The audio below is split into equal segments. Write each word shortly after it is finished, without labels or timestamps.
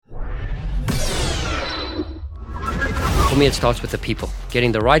For me, it starts with the people,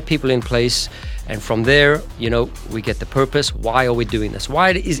 getting the right people in place. And from there, we get the purpose. Why are we doing this? Why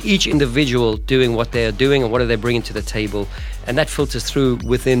is each individual doing what they're doing and what are they bringing to the table? And that filters through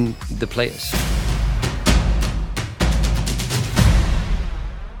within the players.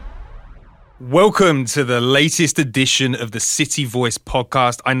 Welcome to the latest edition of the City Voice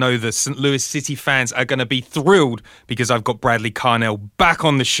podcast. I know the St. Louis City fans are going to be thrilled because I've got Bradley Carnell back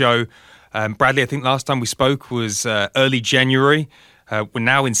on the show. Bradley, I think last time we spoke was early January. We're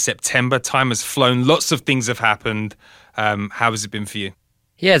now in September. Time has flown. Lots of things have happened. How has it been for you?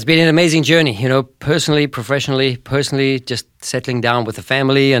 Yeah, it's been an amazing journey, personally, professionally, just settling down with the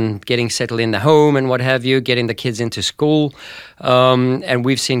family and getting settled in the home and what have you, getting the kids into school. And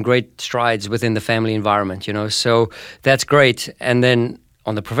we've seen great strides within the family environment, so that's great. And then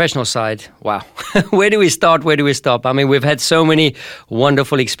on the professional side, wow, where do we start? Where do we stop? I mean, we've had so many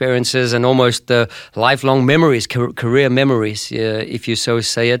wonderful experiences and almost lifelong memories, career memories, if you so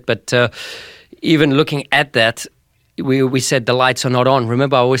say it. But even looking at that, we said the lights are not on.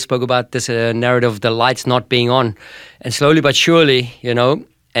 Remember, I always spoke about this narrative of the lights not being on. And slowly but surely,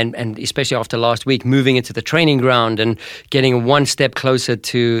 and especially after last week, moving into the training ground and getting one step closer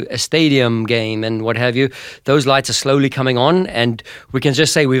to a stadium game and what have you, those lights are slowly coming on. And we can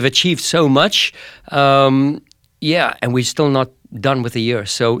just say we've achieved so much. And we're still not done with the year.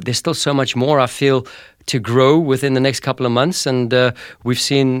 So there's still so much more, I feel, to grow within the next couple of months. And we've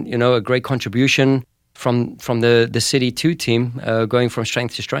seen, a great contribution from the City 2 team going from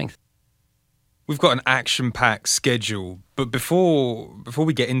strength to strength. We've got an action-packed schedule, but before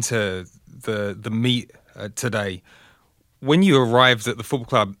we get into the meat today, when you arrived at the football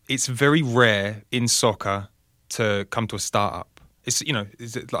club, it's very rare in soccer to come to a start-up. It's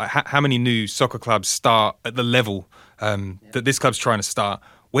is it like how many new soccer clubs start at the level that this club's trying to start?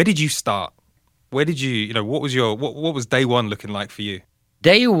 Where did you start? Where did you what was day one looking like for you?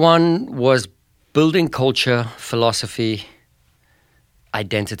 Day one was building culture, philosophy,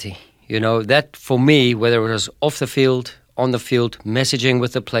 identity. That for me, whether it was off the field, on the field, messaging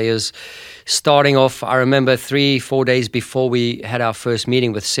with the players, starting off, I remember 3-4 days before we had our first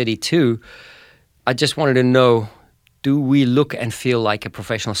meeting with City 2, I just wanted to know, do we look and feel like a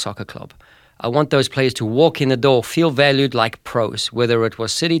professional soccer club? I want those players to walk in the door, feel valued like pros, whether it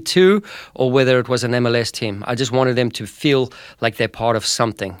was City 2 or whether it was an MLS team. I just wanted them to feel like they're part of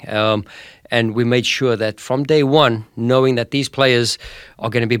something. And we made sure that from day one, knowing that these players are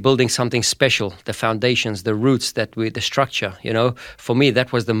going to be building something special, the foundations, the roots, the structure, for me,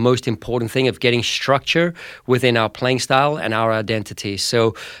 that was the most important thing of getting structure within our playing style and our identity.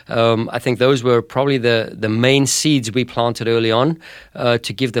 So I think those were probably the main seeds we planted early on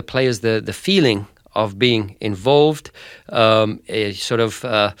to give the players the feeling of being involved,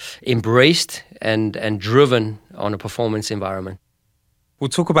 embraced and driven on a performance environment. We'll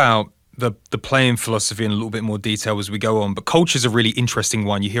talk about the playing philosophy in a little bit more detail as we go on, but culture is a really interesting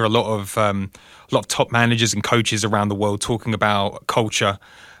one. You hear a lot of top managers and coaches around the world talking about culture.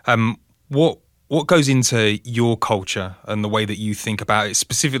 What goes into your culture and the way that you think about it,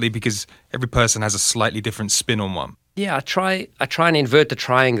 specifically because every person has a slightly different spin on one? Yeah, I try and invert the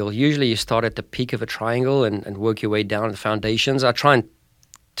triangle. Usually you start at the peak of a triangle and work your way down to the foundations. I try and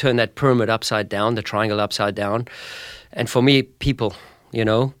turn that pyramid upside down, the triangle upside down. And for me, people,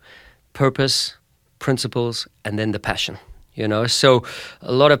 purpose, principles, and then the passion, So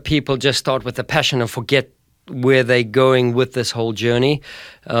a lot of people just start with the passion and forget where they're going with this whole journey.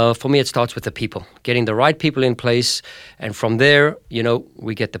 For me, it starts with the people, getting the right people in place. And from there,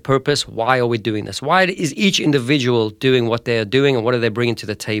 we get the purpose. Why are we doing this? Why is each individual doing what they're doing and what are they bringing to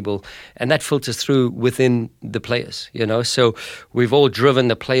the table? And that filters through within the players, So we've all driven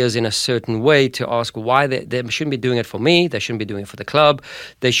the players in a certain way to ask why they shouldn't be doing it for me. They shouldn't be doing it for the club.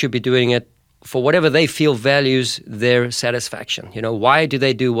 They should be doing it for whatever they feel values their satisfaction. Why do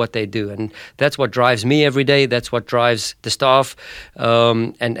they do what they do? And that's what drives me every day. That's what drives the staff.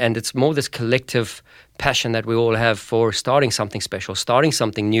 And it's more this collective passion that we all have for starting something special, starting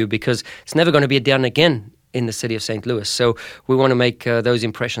something new, because it's never going to be done again in the city of St. Louis. So we want to make those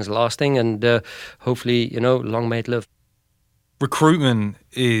impressions lasting and hopefully, long may it live. Recruitment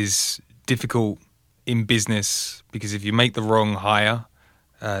is difficult in business because if you make the wrong hire,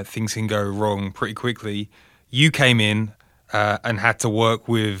 things can go wrong pretty quickly. You came in and had to work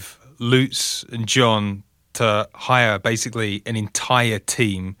with Lutz and John to hire basically an entire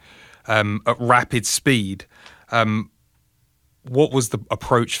team at rapid speed. What was the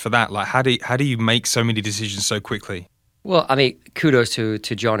approach for that? Like, how do you make so many decisions so quickly? Well, I mean, kudos to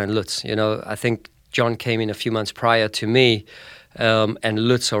John and Lutz. I think John came in a few months prior to me, and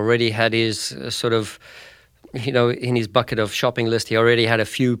Lutz already had his sort of in his bucket of shopping list, he already had a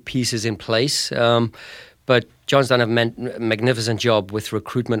few pieces in place. But John's done a magnificent job with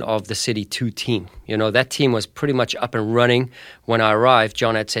recruitment of the City 2 team. That team was pretty much up and running when I arrived.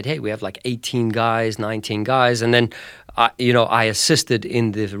 John had said, hey, we have like 18 guys, 19 guys. And then, I assisted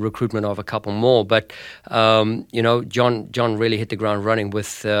in the recruitment of a couple more. But, John really hit the ground running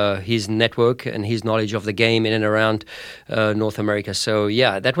with his network and his knowledge of the game in and around North America. So,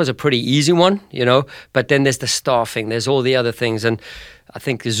 yeah, that was a pretty easy one, But then there's the staffing. There's all the other things. And I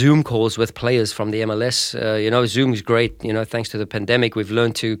think Zoom calls with players from the MLS, Zoom is great. Thanks to the pandemic, we've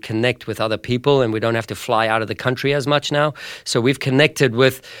learned to connect with other people and we don't have to fly out of the country as much now. So we've connected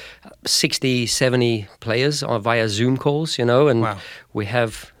with 60, 70 players via Zoom calls, and wow. We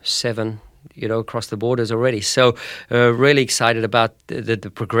have 7 across the borders already. So really excited about the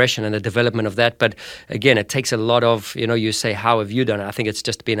progression and the development of that. But again, it takes a lot of, you say, how have you done it? I think it's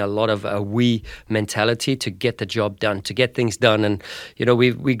just been a lot of a we mentality to get the job done, to get things done. And,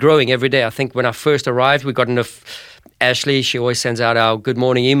 we're growing every day. I think when I first arrived, we got enough. Ashley, she always sends out our good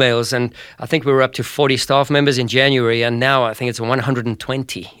morning emails, and I think we were up to 40 staff members in January, and now I think it's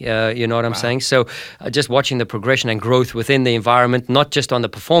 120. You know what I'm saying? So just watching the progression and growth within the environment, not just on the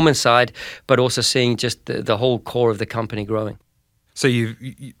performance side, but also seeing just the whole core of the company growing. So you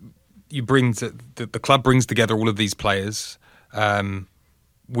bring the club brings together all of these players.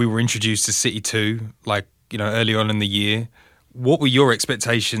 We were introduced to City 2, early on in the year. What were your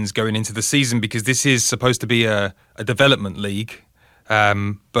expectations going into the season? Because this is supposed to be a development league,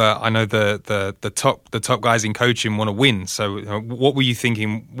 but I know the top guys in coaching want to win. So, what were you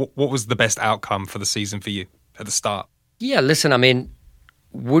thinking? What was the best outcome for the season for you at the start? Yeah, listen. I mean,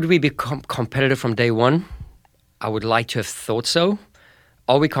 would we be competitive from day one? I would like to have thought so.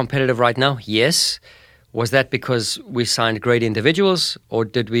 Are we competitive right now? Yes. Was that because we signed great individuals, or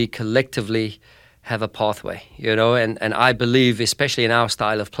did we collectively have a pathway, and I believe, especially in our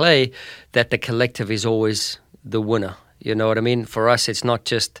style of play, that the collective is always the winner. You know what I mean? For us, it's not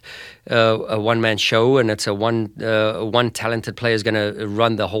just a one-man show, and it's one talented player is going to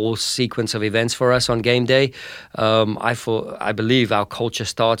run the whole sequence of events for us on game day. I believe our culture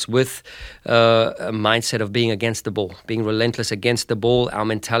starts with a mindset of being against the ball, being relentless against the ball. Our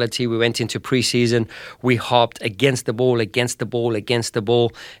mentality, we went into preseason, we hopped against the ball,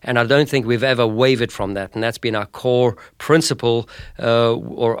 and I don't think we've ever wavered from that. And that's been our core principle,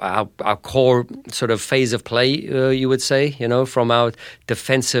 or our core sort of phase of play, you would say, from our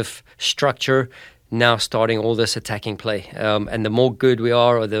defensive structure, now starting all this attacking play. And the more good we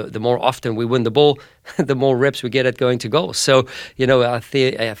are, or the more often we win the ball, the more reps we get at going to goal. So, I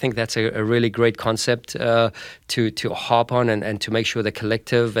think that's a really great concept to harp on and to make sure the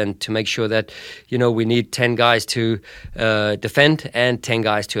collective, and to make sure that, we need 10 guys to defend and 10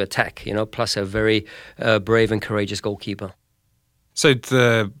 guys to attack, plus a very brave and courageous goalkeeper. So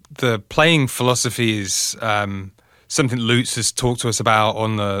the playing philosophy is something Lutz has talked to us about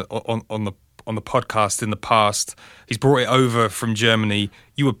on the podcast in the past. He's brought it over from Germany.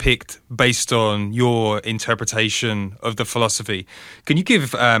 You were picked based on your interpretation of the philosophy. Can you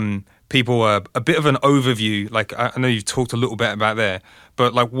give people a bit of an overview? I know you've talked a little bit about there,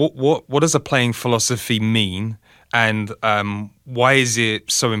 but what does a playing philosophy mean, and why is it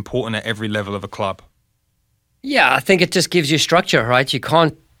so important at every level of a club? Yeah, I think it just gives you structure, right? You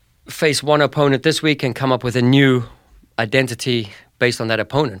can't face one opponent this week and come up with a new identity based on that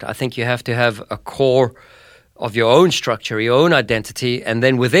opponent. I think you have to have a core of your own structure, your own identity, and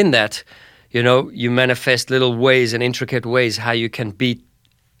then within that, you manifest little ways and intricate ways how you can beat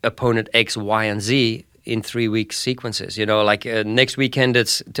opponent X, Y, and Z in 3-week sequences. Next weekend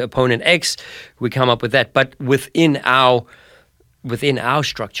it's to opponent X, we come up with that. But within our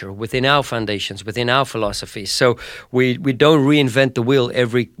structure, within our foundations, within our philosophy. So we don't reinvent the wheel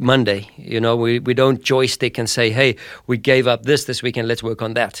every Monday. We don't joystick and say, hey, we gave up this weekend, let's work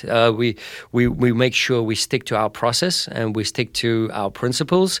on that. We make sure we stick to our process and we stick to our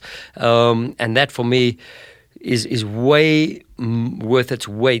principles. And that for me is way worth its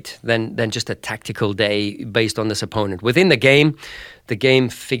weight than just a tactical day based on this opponent. Within the game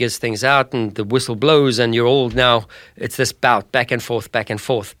figures things out and the whistle blows and you're all now, it's this bout, back and forth.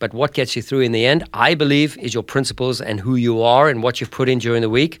 But what gets you through in the end, I believe, is your principles and who you are and what you've put in during the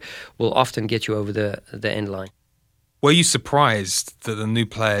week will often get you over the end line. Were you surprised that the new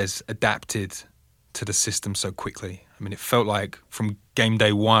players adapted to the system so quickly? I mean, it felt like from game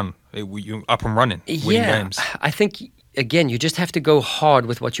day one, you're up and running, winning games. I think, again, you just have to go hard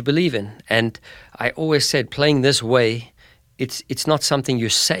with what you believe in. And I always said, playing this way, it's not something you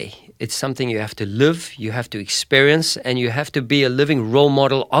say. It's something you have to live, you have to experience, and you have to be a living role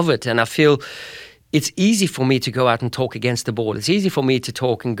model of it. And I feel it's easy for me to go out and talk against the ball. It's easy for me to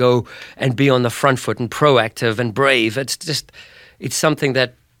talk and go and be on the front foot and proactive and brave. It's something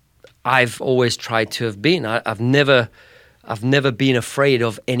that I've always tried to have been. I've never been afraid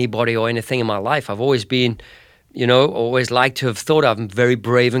of anybody or anything in my life. I've always been, always like to have thought I'm very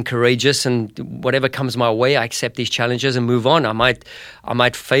brave and courageous, and whatever comes my way, I accept these challenges and move on. I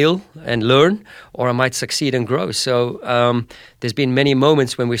might fail and learn, or I might succeed and grow. So there's been many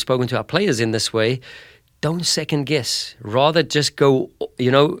moments when we've spoken to our players in this way. Don't second guess. Rather just go,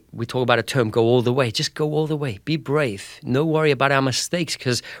 we talk about a term, go all the way. Just go all the way. Be brave. No worry about our mistakes,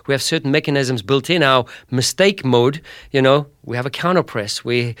 because we have certain mechanisms built in our mistake mode. We have a counter press.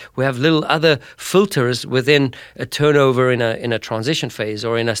 We have little other filters within a turnover in a transition phase,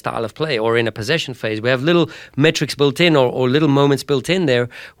 or in a style of play, or in a possession phase. We have little metrics built in, or little moments built in there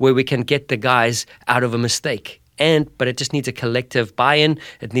where we can get the guys out of a mistake. But it just needs a collective buy-in.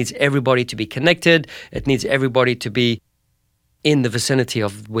 It needs everybody to be connected. It needs everybody to be in the vicinity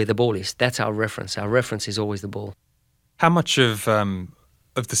of where the ball is. That's our reference. Our reference is always the ball. How much of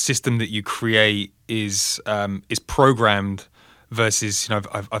the system that you create is programmed versus,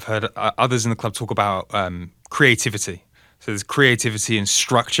 I've heard others in the club talk about creativity. So there's creativity and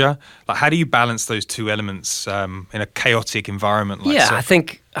structure. Like, how do you balance those two elements in a chaotic environment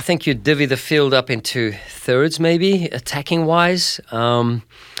like I think you divvy the field up into thirds, maybe attacking wise, and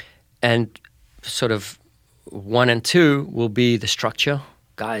sort of 1 and 2 will be the structure.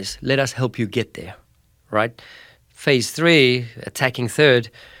 Guys, let us help you get there, right? Phase 3, attacking third,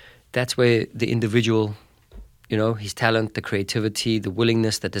 that's where the individual, his talent, the creativity, the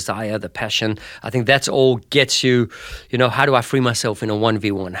willingness, the desire, the passion. I think that's all gets you, how do I free myself in a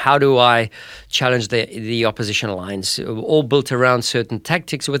 1v1? How do I challenge the opposition lines? All built around certain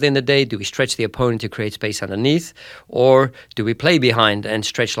tactics within the day. Do we stretch the opponent to create space underneath? Or do we play behind and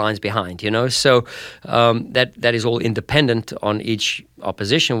stretch lines behind, So that is all independent on each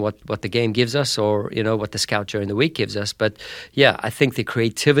opposition, what the game gives us, or, what the scout during the week gives us. But yeah, I think the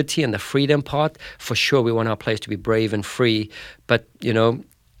creativity and the freedom part, for sure, we want our players to be brave and free, but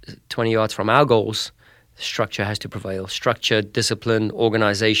 20 yards from our goals, structure has to prevail. Structure, discipline,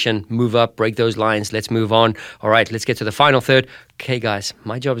 organization, move up, break those lines, let's move on. All right, let's get to the final third. Okay, guys,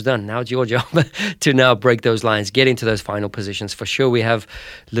 my job's done. Now it's your job to now break those lines, get into those final positions. For sure, we have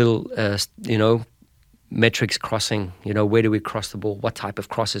little, metrics crossing, where do we cross the ball? What type of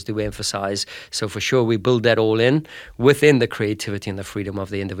crosses do we emphasize? So for sure, we build that all in within the creativity and the freedom of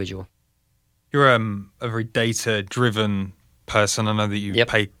the individual. You're a very data-driven person. I know that you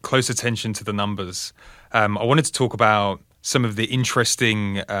pay close attention to the numbers. I wanted to talk about some of the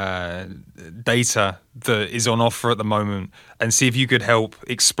interesting data that is on offer at the moment and see if you could help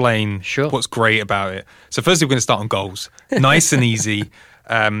explain what's great about it. So firstly, we're going to start on goals. Nice and easy.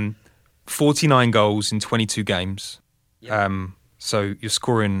 49 goals in 22 games. Yep. So you're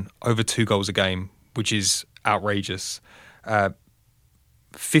scoring over 2 goals a game, which is outrageous.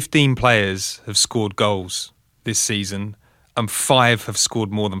 15 players have scored goals this season, and 5 have scored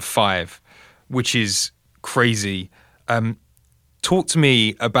more than 5, which is crazy. Talk to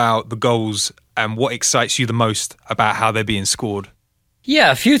me about the goals and what excites you the most about how they're being scored.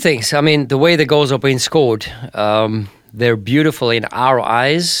 Yeah, a few things. I mean, the way the goals are being scored, they're beautiful in our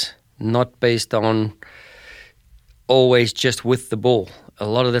eyes, not based on always just with the ball. A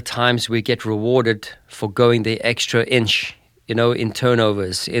lot of the times we get rewarded for going the extra inch, in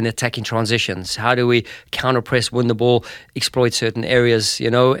turnovers, in attacking transitions. How do we counter press, win the ball, exploit certain areas,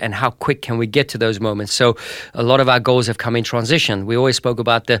 and how quick can we get to those moments? So a lot of our goals have come in transition. We always spoke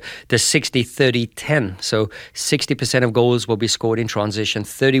about the 60-30-10. So 60% of goals will be scored in transition,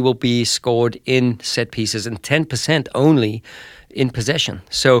 30 will be scored in set pieces, and 10% only in possession.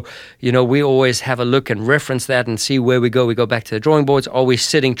 So, we always have a look and reference that and see where we go. We go back to the drawing boards. Are we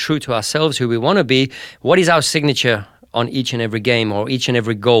sitting true to ourselves, who we want to be? What is our signature on each and every game or each and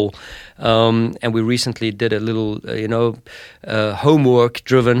every goal? And we recently did a little, homework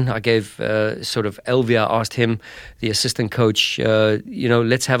driven. I gave sort of Elvia, asked him, the assistant coach,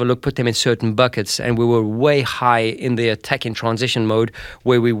 let's have a look, put them in certain buckets. And we were way high in the attack in transition mode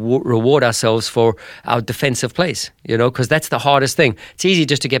where we reward ourselves for our defensive plays, because that's the hardest thing. It's easy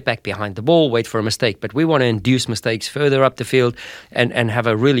just to get back behind the ball, wait for a mistake, but we want to induce mistakes further up the field and have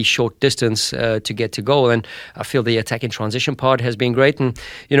a really short distance to get to goal. And I feel the attacking attacking transition part has been great. And,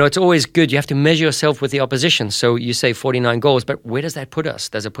 it's always good. You have to measure yourself with the opposition. So you say 49 goals, but where does that put us?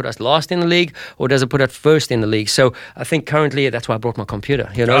 Does it put us last in the league or does it put us first in the league? So I think currently, that's why I brought my computer,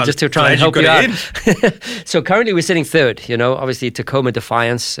 just to try and help you out. So currently we're sitting third, obviously Tacoma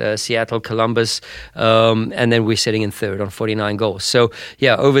Defiance, Seattle, Columbus, and then we're sitting in third on 49 goals. So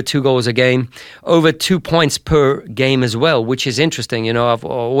yeah, over 2 goals a game, over 2 points per game as well, which is interesting. I've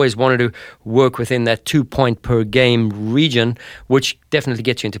always wanted to work within that 2 point per game region, which definitely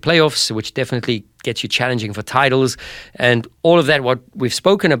gets you into playoffs, which definitely gets you challenging for titles, and all of that, what we've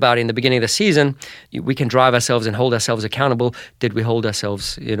spoken about in the beginning of the season, we can drive ourselves and hold ourselves accountable. Did we hold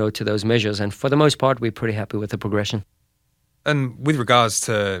ourselves, to those measures? And for the most part, we're pretty happy with the progression. And with regards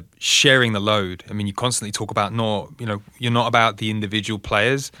to sharing the load, I mean, you constantly talk about you're not about the individual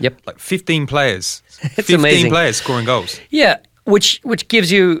players. Yep. Like 15 players. It's 15 amazing. players scoring goals. Yeah, which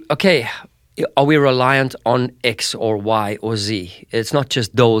gives you, okay, are we reliant on X or Y or Z? It's not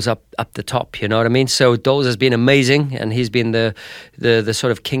just Doles up the top, you know what I mean? So Doles has been amazing, and he's been the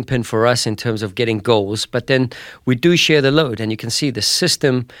sort of kingpin for us in terms of getting goals. But then we do share the load, and you can see the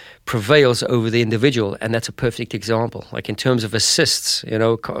system prevails over the individual, and that's a perfect example. Like in terms of assists,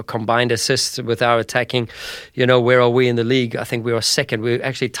 combined assists with our attacking, where are we in the league? I think we are second. We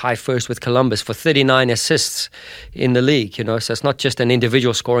actually tie first with Columbus for 39 assists in the league, So it's not just an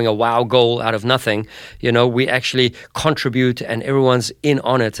individual scoring a wow goal out of nothing. We actually contribute, and everyone's in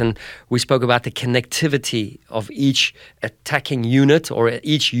on it. And we spoke about the connectivity of each attacking unit or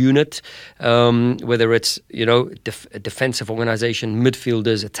each unit, whether it's, defensive organization,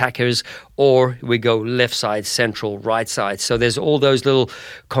 midfielders, attackers, or we go left side, central, right side. So there's all those little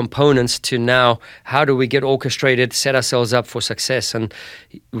components to now, how do we get orchestrated, set ourselves up for success? And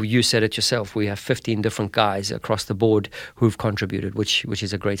you said it yourself, we have 15 different guys across the board who've contributed, which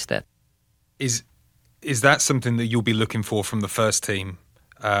is a great stat. Is that something that you'll be looking for from the first team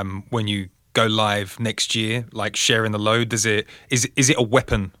when you go live next year? Like sharing the load, is it a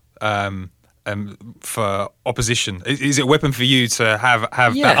weapon for opposition? Is it a weapon for you to have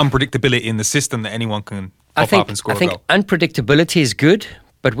that unpredictability in the system that anyone can pop up and score a goal? I think unpredictability is good,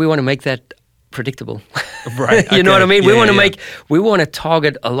 but we want to make that predictable. Right. You know what I mean? Yeah, we want to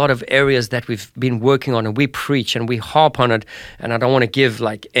target a lot of areas that we've been working on, and we preach and we harp on it. And I don't want to give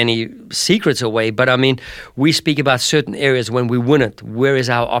like any secrets away, but I mean, we speak about certain areas when we win it. Where is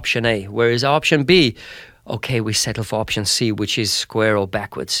our option A? Where is our option B? Okay, we settle for option C, which is square or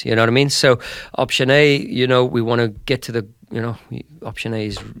backwards. You know what I mean? So option A, we want to get to the, option A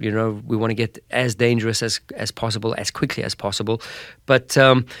is, we want to get as dangerous as possible, as quickly as possible. But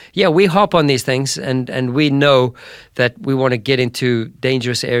we hop on these things, and we know that we want to get into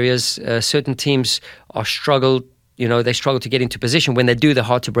dangerous areas. Certain teams are struggled. They struggle to get into position. When they do, they're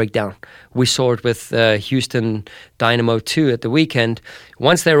hard to break down. We saw it with Houston Dynamo 2 at the weekend.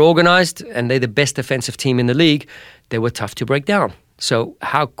 Once they're organized and they're the best defensive team in the league, they were tough to break down. So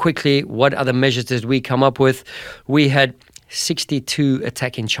how quickly, what other measures did we come up with? We had 62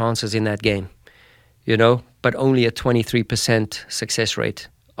 attacking chances in that game, but only a 23% success rate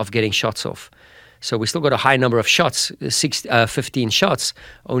of getting shots off. So we still got a high number of shots, 15 shots,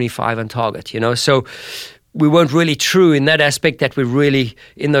 only 5 on target, So we weren't really true in that aspect, that we really,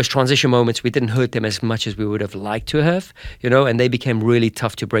 in those transition moments, we didn't hurt them as much as we would have liked to have, and they became really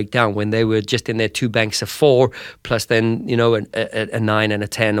tough to break down when they were just in their 2 banks of 4, plus then, a 9 and a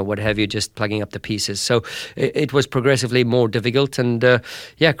 10 or what have you, just plugging up the pieces. So it was progressively more difficult, and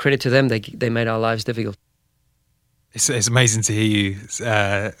credit to them, they made our lives difficult. It's amazing to hear you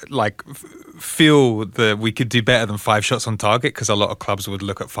feel that we could do better than 5 shots on target, because a lot of clubs would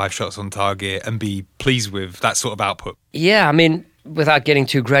look at 5 shots on target and be pleased with that sort of output. Yeah, I mean, without getting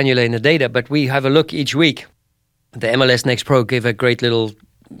too granular in the data, but we have a look each week. The MLS Next Pro gave a great little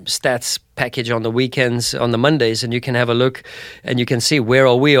stats package on the weekends, on the Mondays, and you can have a look and you can see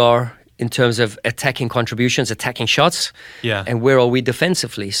where we are in terms of attacking contributions, attacking shots, and where are we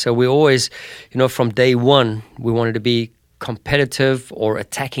defensively. So we always, from day one, we wanted to be competitive or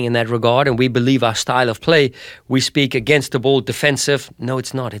attacking in that regard, and we believe our style of play, we speak against the ball defensive. No,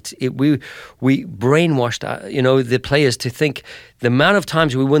 it's not. We brainwashed the players to think the amount of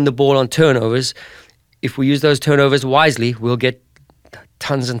times we win the ball on turnovers, if we use those turnovers wisely, we'll get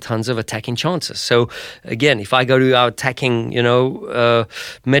tons and tons of attacking chances. So again, if I go to our attacking,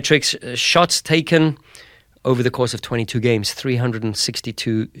 metrics, shots taken over the course of 22 games,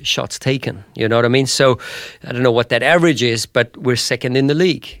 362 shots taken. You know what I mean? So I don't know what that average is, but we're second in the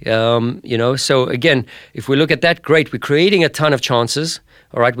league. So again, if we look at that, great. We're creating a ton of chances.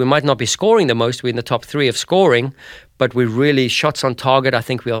 All right, we might not be scoring the most. We're in the top 3 of scoring, but we're really shots on target. I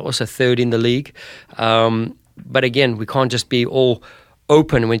think we are also third in the league. But again, we can't just be all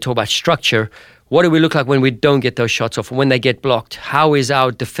open when we talk about structure. What do we look like when we don't get those shots off, when they get blocked? How is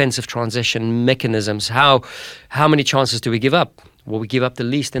our defensive transition mechanisms? How many chances do we give up? Well, we give up the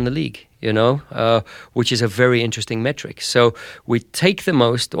least in the league, which is a very interesting metric. So we take the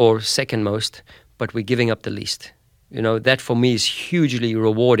most or second most, but we're giving up the least. That for me is hugely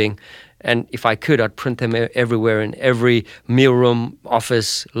rewarding. And if I could, I'd print them everywhere in every meal room,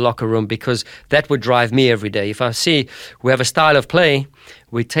 office, locker room, because that would drive me every day. If I see we have a style of play,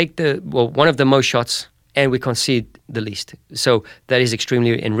 we take one of the most shots and we concede the least. So that is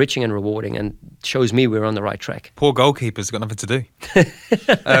extremely enriching and rewarding and shows me we're on the right track. Poor goalkeeper's got nothing to do.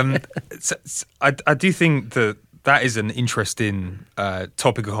 I do think that is an interesting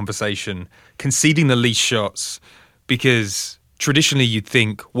topic of conversation, conceding the least shots, because traditionally you'd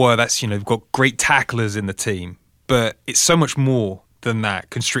think, well, that's, we've got great tacklers in the team, but it's so much more than that,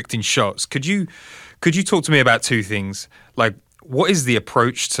 constricting shots. Could you talk to me about two things? Like, what is the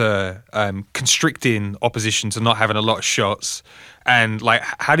approach to constricting opposition to not having a lot of shots? And like,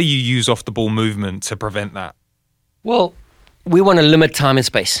 how do you use off the ball movement to prevent that? Well, we want to limit time and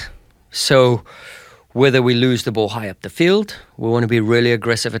space. So whether we lose the ball high up the field, we want to be really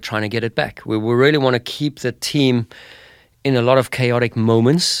aggressive at trying to get it back. We really want to keep the team in a lot of chaotic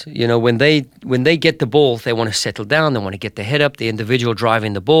moments. When they get the ball, they want to settle down, they want to get their head up. The individual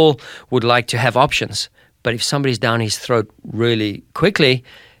driving the ball would like to have options. But if somebody's down his throat really quickly,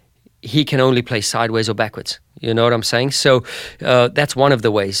 he can only play sideways or backwards. You know what I'm saying? So that's one of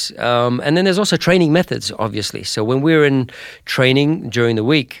the ways. And then there's also training methods, obviously. So when we're in training during the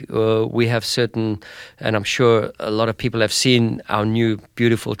week, we have certain, and I'm sure a lot of people have seen our new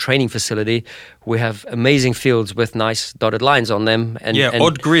beautiful training facility. We have amazing fields with nice dotted lines on them. And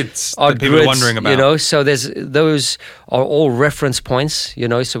odd grids that people are wondering about. So those are all reference points,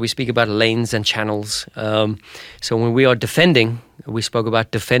 so we speak about lanes and channels. So when we are defending, we spoke about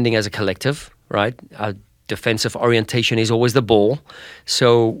defending as a collective, right? Our defensive orientation is always the ball.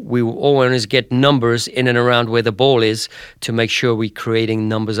 So we will always get numbers in and around where the ball is to make sure we're creating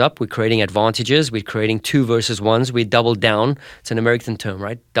numbers up. We're creating advantages. We're creating 2 versus 1s. We double down. It's an American term,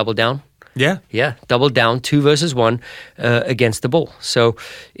 right? Double down. Yeah. Double down, 2 versus 1 against the ball. So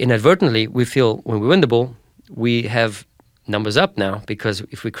inadvertently, we feel when we win the ball, we have numbers up now, because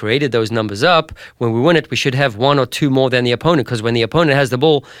if we created those numbers up, when we win it, we should have 1 or 2 more than the opponent, because when the opponent has the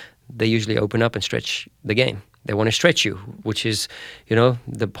ball, they usually open up and stretch the game. They want to stretch you, which is,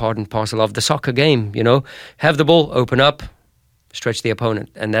 the part and parcel of the soccer game, Have the ball, open up, stretch the opponent.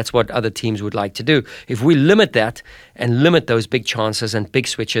 And that's what other teams would like to do. If we limit that and limit those big chances and big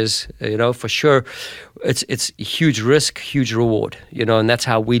switches, for sure, it's a huge risk, huge reward, and that's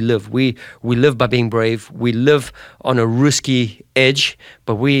how we live. We live by being brave. We live on a risky edge,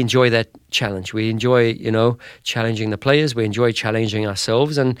 but we enjoy that challenge. We enjoy, challenging the players. We enjoy challenging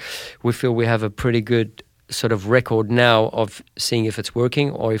ourselves, and we feel we have a pretty good sort of record now of seeing if it's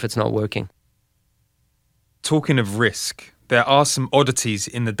working or if it's not working. Talking of risk, there are some oddities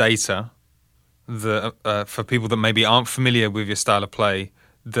in the data that, for people that maybe aren't familiar with your style of play,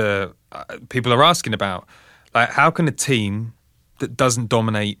 people are asking about. Like, how can a team that doesn't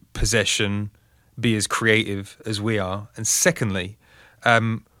dominate possession be as creative as we are? And secondly,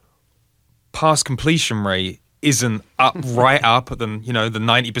 pass completion rate isn't right up at the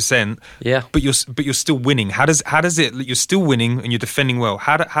 90%. Yeah. But you're still winning. How does it? You're still winning and you're defending well.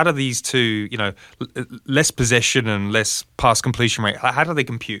 How do these two, less possession and less pass completion rate? How do they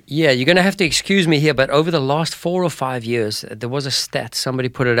compute? Yeah, you're going to have to excuse me here, but over the last 4 or 5 years, there was a stat. Somebody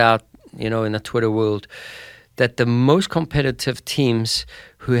put it out, in the Twitter world, that the most competitive teams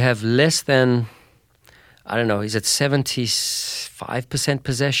who have less than, I don't know, is it 75%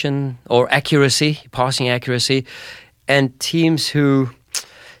 possession or accuracy, passing accuracy, and teams who,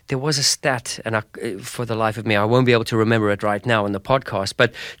 there was a stat, and for the life of me, I won't be able to remember it right now in the podcast,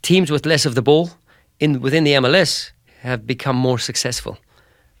 but teams with less of the ball within the MLS have become more successful,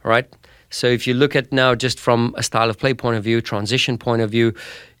 right? So if you look at now just from a style of play point of view, transition point of view,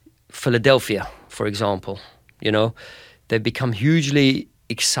 Philadelphia, for example, they've become hugely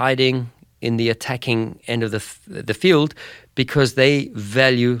exciting in the attacking end of the field because they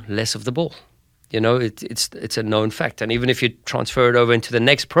value less of the ball. It's a known fact. And even if you transfer it over into the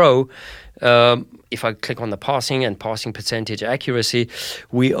next pro, if I click on the passing and passing percentage accuracy,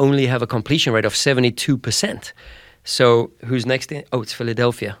 we only have a completion rate of 72%. So who's next? It's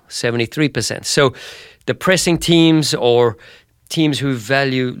Philadelphia, 73%. So the pressing teams or teams who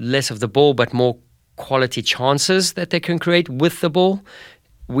value less of the ball but more quality chances that they can create with the ball,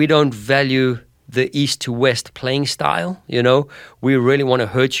 we don't value the east to west playing style. You know, we really want to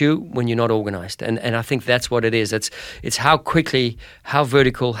hurt you when you're not organized, and I think that's what it is. It's how quickly, how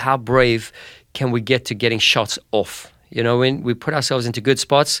vertical, how brave can we get to getting shots off. You know, when we put ourselves into good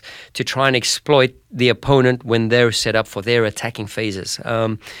spots to try and exploit the opponent when they're set up for their attacking phases.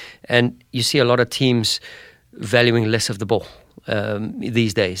 And you see a lot of teams valuing less of the ball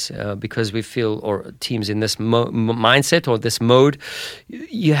these days because we feel, or teams in this mindset or this mode,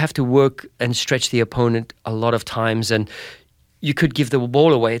 you have to work and stretch the opponent a lot of times, and you could give the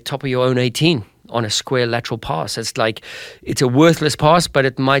ball away at top of your own 18 on a square lateral pass. It's like, it's a worthless pass, but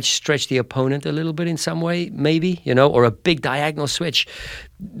it might stretch the opponent a little bit in some way, maybe, you know, or a big diagonal switch.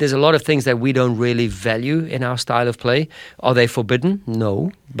 There's a lot of things that we don't really value in our style of play. Are they forbidden?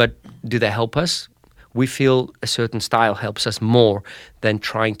 No. But do they help us? We feel a certain style helps us more than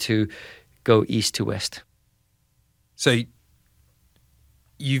trying to go east to west. So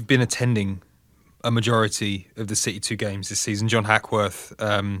you've been attending a majority of the City 2 games this season. John Hackworth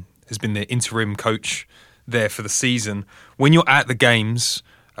has been the interim coach there for the season. When you're at the games,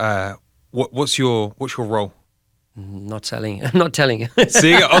 what's your role? Not telling. I'm not telling you.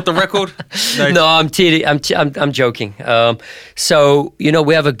 See, off the record? No, I'm teasing. I'm joking. So, you know,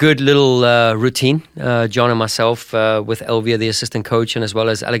 we have a good little routine, John and myself, with Elvia, the assistant coach, and as well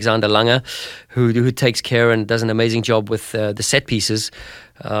as Alexander Lange, who takes care and does an amazing job with the set pieces.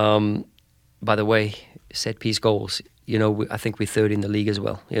 By the way, set piece goals, you know, I think we're third in the league as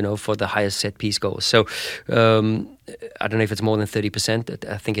well, you know, for the highest set piece goals. So I don't know if it's more than 30%.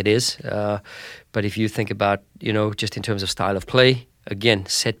 I think it is. But if you think about, you know, just in terms of style of play, again,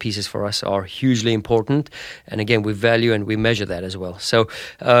 set pieces for us are hugely important. And again, we value and we measure that as well. So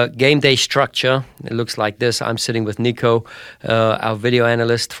game day structure, it looks like this. I'm sitting with Nico, our video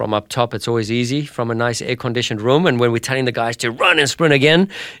analyst from up top. It's always easy from a nice air-conditioned room. And when we're telling the guys to run and sprint again,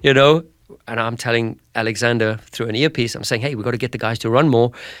 you know, and I'm telling Alexander through an earpiece, I'm saying, hey, we've got to get the guys to run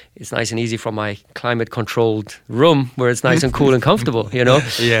more. It's nice and easy from my climate-controlled room where it's nice and cool and comfortable, you know?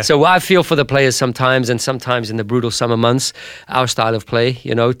 Yeah. So I feel for the players sometimes, and sometimes in the brutal summer months, our style of play,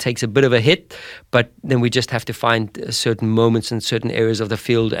 you know, takes a bit of a hit, but then we just have to find certain moments in certain areas of the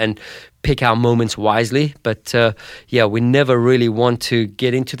field and pick our moments wisely. But yeah, we never really want to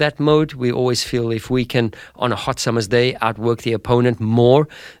get into that mode. We always feel if we can, on a hot summer's day, outwork the opponent more,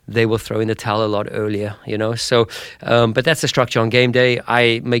 they will throw in the towel a lot earlier, you know. So, but that's the structure on game day.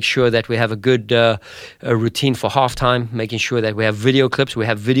 I make sure that we have a good routine for halftime, making sure that we have video clips, we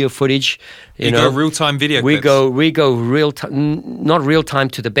have video footage. You know, go real-time video clips. We go real time, not real time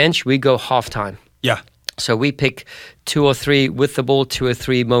to the bench. We go halftime. Yeah. So we pick 2 or 3 with the ball, 2 or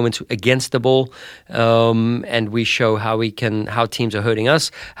 3 moments against the ball, and we show how teams are hurting us,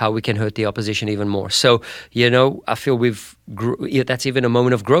 how we can hurt the opposition even more. So, you know, I feel that's even a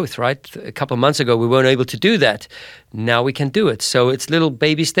moment of growth, right? A couple of months ago, we weren't able to do that. Now we can do it. So it's little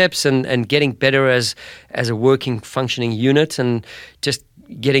baby steps and getting better as a working, functioning unit, and just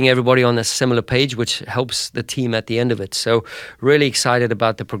getting everybody on a similar page, which helps the team at the end of it. So really excited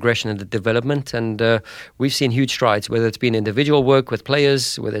about the progression and the development. And we've seen huge strides, whether it's been individual work with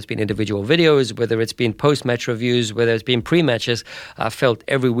players, whether it's been individual videos, whether it's been post-match reviews, whether it's been pre-matches. I felt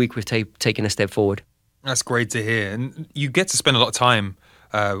every week we've taken a step forward. That's great to hear. And you get to spend a lot of time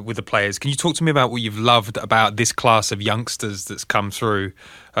with the players. Can you talk to me about what you've loved about this class of youngsters that's come through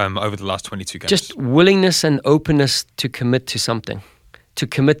over the last 22 games? Just willingness and openness to commit to something. To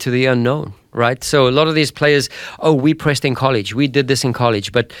commit to the unknown, right? So a lot of these players, we pressed in college, we did this in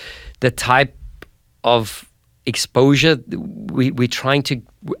college, but the type of exposure we're trying to,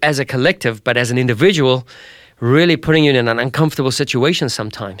 as a collective, but as an individual, really putting you in an uncomfortable situation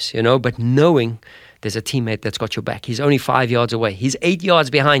sometimes, you know, but knowing there's a teammate that's got your back. He's only 5 yards away. He's 8 yards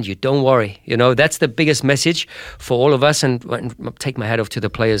behind you. Don't worry. You know, that's the biggest message for all of us, and take my hat off to the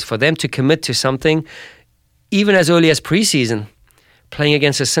players, for them to commit to something, even as early as preseason. Playing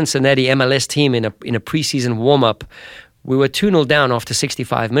against a Cincinnati MLS team in a preseason warm-up. We were 2-0 down after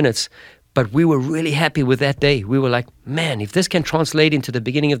 65 minutes, but we were really happy with that day. We were like, man, if this can translate into the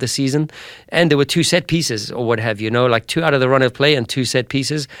beginning of the season, and there were 2 set pieces or what have you, like 2 out of the run of play and 2 set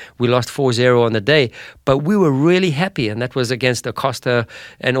pieces. We lost 4-0 on the day, but we were really happy, and that was against Acosta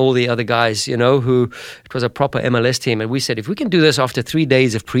and all the other guys, who, it was a proper MLS team. And we said, if we can do this after 3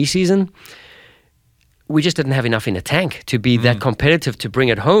 days of preseason, we just didn't have enough in the tank to be that competitive to bring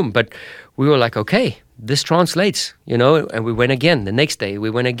it home. But we were like, okay, this translates, and we went again the next day. We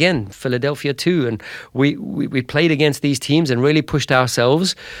went again, Philadelphia too. And we played against these teams and really pushed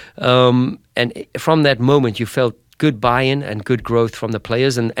ourselves. And from that moment, you felt good buy-in and good growth from the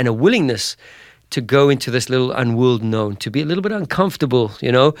players and a willingness to go into this little unworld known, to be a little bit uncomfortable,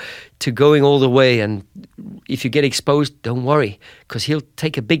 to going all the way. And if you get exposed, don't worry, because he'll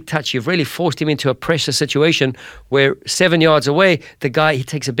take a big touch. You've really forced him into a pressure situation where 7 yards away, the guy, he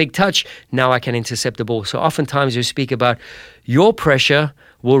takes a big touch. Now I can intercept the ball. So oftentimes you speak about your pressure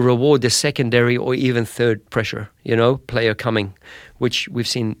will reward the secondary or even third pressure, player coming, which we've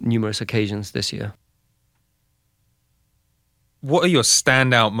seen numerous occasions this year. What are your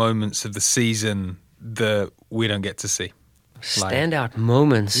standout moments of the season that we don't get to see? Standout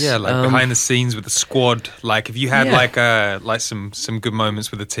moments? Yeah, behind the scenes with the squad. Like, if you had some good moments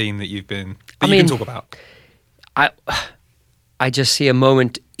with the team that you can talk about. I just see a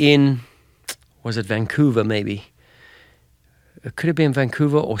moment in, was it Vancouver maybe? It could have been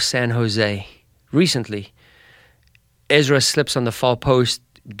Vancouver or San Jose recently. Ezra slips on the far post,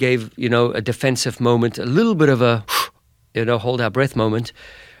 gave, a defensive moment, a little bit of a, hold our breath moment.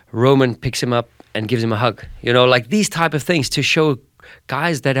 Roman picks him up and gives him a hug. Like these type of things to show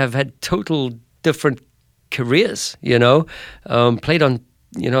guys that have had total different careers, played on,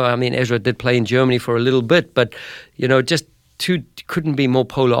 Ezra did play in Germany for a little bit, but, just two couldn't be more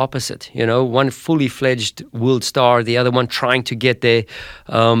polar opposite. One fully fledged world star, the other one trying to get there.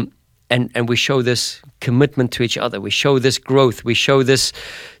 And we show this commitment to each other. We show this growth. We show this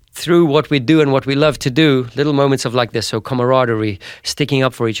through what we do and what we love to do, little moments of like this, so camaraderie, sticking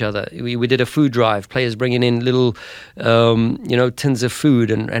up for each other. We did a food drive, players bringing in little, tins of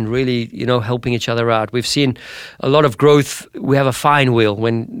food and really, helping each other out. We've seen a lot of growth. We have a fine wheel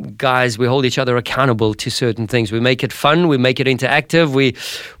when guys, we hold each other accountable to certain things. We make it fun. We make it interactive.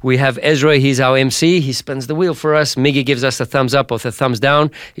 We have Ezra, he's our MC. He spins the wheel for us. Miggy gives us a thumbs up or the thumbs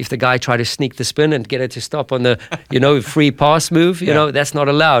down. If the guy try to sneak the spin and get it to stop on the, free pass move, that's not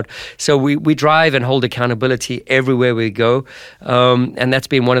allowed. So we drive and hold accountability everywhere we go, and that's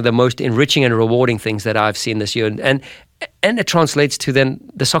been one of the most enriching and rewarding things that I've seen this year, and it translates to then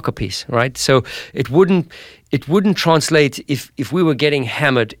the soccer piece, right? So it wouldn't translate if we were getting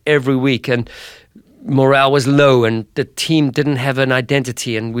hammered every week and morale was low and the team didn't have an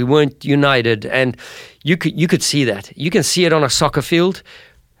identity and we weren't united, and you could see that. You can see it on a soccer field.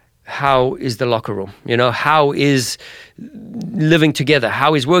 How is the locker room? How is living together?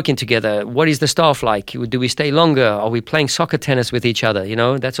 How is working together? What is the staff like? Do we stay longer? Are we playing soccer tennis with each other?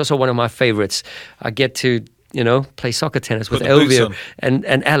 That's also one of my favorites. I get to, play soccer tennis with Elvia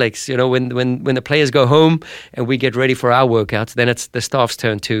and Alex. When the players go home and we get ready for our workouts, then it's the staff's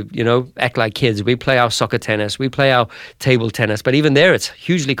turn to, act like kids. We play our soccer tennis. We play our table tennis. But even there, it's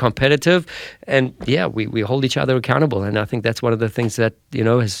hugely competitive. And yeah, we hold each other accountable. And I think that's one of the things that,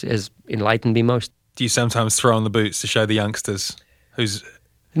 has enlightened me most. Do you sometimes throw on the boots to show the youngsters who's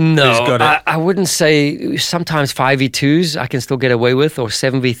No, got it? I wouldn't say. Sometimes 5v2s I can still get away with, or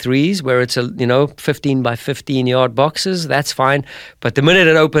 7v3s where it's 15 by 15 yard boxes. That's fine. But the minute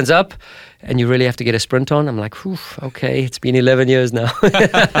it opens up and you really have to get a sprint on, I'm like, okay, it's been 11 years now.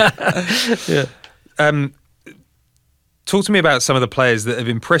 Yeah. Talk to me about some of the players that have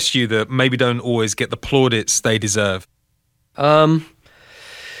impressed you that maybe don't always get the plaudits they deserve.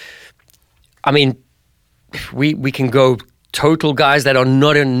 We can go total guys that are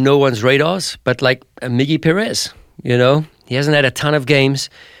not in no one's radars, but like Miggy Perez, he hasn't had a ton of games,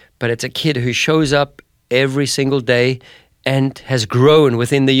 but it's a kid who shows up every single day and has grown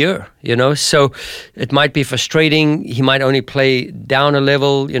within the year, So it might be frustrating. He might only play down a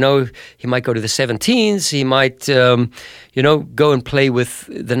level, He might go to the 17s. He might, go and play with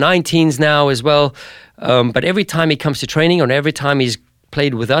the 19s now as well. But every time he comes to training, or every time he's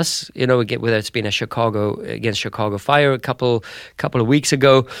played with us, whether it's been against Chicago Fire a couple of weeks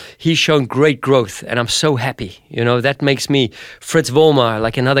ago, he's shown great growth, and I'm so happy. That makes me. Fritz Volmar,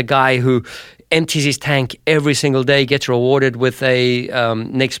 like another guy who empties his tank every single day, gets rewarded with a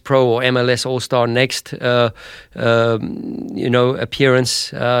Next Pro or MLS All-Star Next appearance.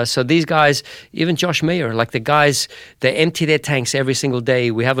 So these guys, even Josh Mayer, like the guys, they empty their tanks every single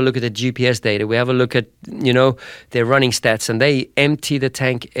day. We have a look at the GPS data. We have a look at, their running stats, and they empty the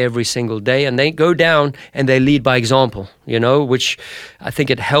tank every single day, and they go down and they lead by example, which I think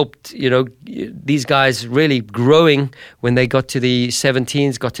it helped, these guys really growing when they got to the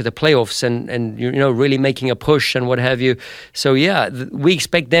 17s, got to the playoffs, and really making a push and what have you. So yeah, we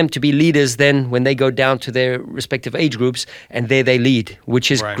expect them to be leaders then when they go down to their respective age groups, and there they lead,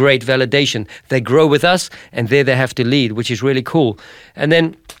 which is great validation. They grow with us, and there they have to lead, which is really cool. And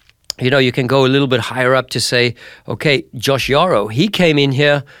then you can go a little bit higher up to say, okay, Josh Yarrow, he came in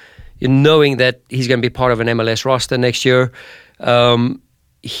here knowing that he's going to be part of an MLS roster next year.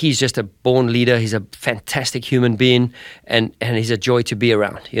 he's just a born leader. He's a fantastic human being, and he's a joy to be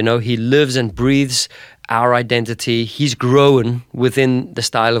around. He lives and breathes our identity. He's grown within the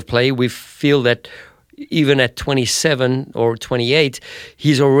style of play. We feel that even at 27 or 28,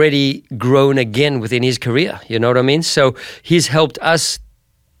 he's already grown again within his career. You know what I mean? So he's helped us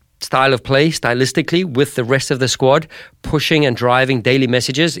style of play, stylistically, with the rest of the squad, pushing and driving daily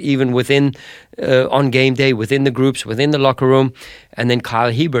messages, even within, on game day, within the groups, within the locker room. And then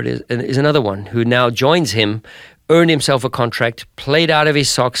Kyle Hebert is another one who now joins him, earned himself a contract, played out of his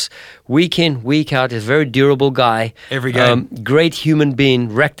socks, week in, week out, is a very durable guy. Every game. Great human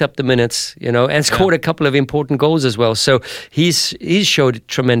being, racked up the minutes, and scored a couple of important goals as well. So he's showed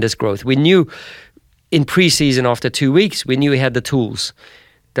tremendous growth. We knew in preseason, after 2 weeks, we knew he had the tools.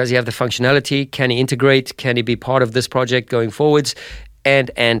 Does he have the functionality? Can he integrate? Can he be part of this project going forwards?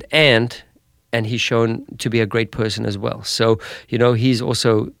 And he's shown to be a great person as well. So, he's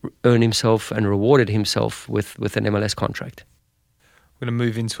also earned himself and rewarded himself with an MLS contract. We're going to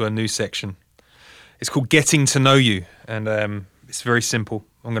move into a new section. It's called Getting to Know You. And it's very simple.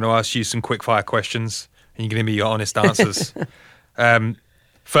 I'm going to ask you some quick fire questions and you're going to give me your honest answers.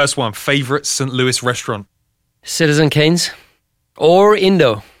 First one, favorite St. Louis restaurant? Citizen Cane's or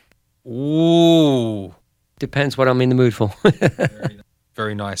Indo. Ooh. Depends what I'm in the mood for.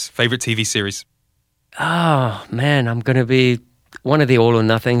 Very nice. Favorite TV series? Oh, man, I'm going to be one of the all or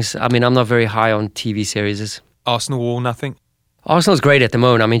nothings. I mean, I'm not very high on TV series. Arsenal or nothing? Arsenal's great at the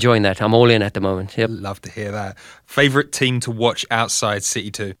moment. I'm enjoying that. I'm all in at the moment. Yep. Love to hear that. Favorite team to watch outside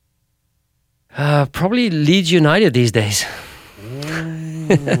City 2? Probably Leeds United these days.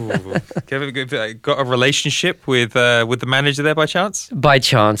 Got a relationship with the manager there by chance? By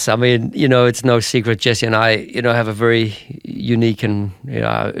chance. I mean, it's no secret. Jesse and I, have a very unique and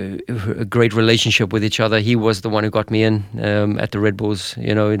a great relationship with each other. He was the one who got me in at the Red Bulls,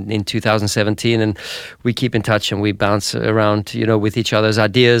 in 2017, and we keep in touch and we bounce around, with each other's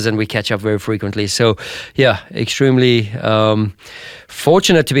ideas, and we catch up very frequently. So, yeah, extremely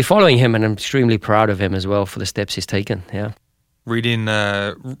fortunate to be following him, and I'm extremely proud of him as well for the steps he's taken. Yeah. Reading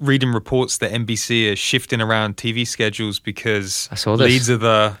reports that NBC are shifting around TV schedules because Leeds are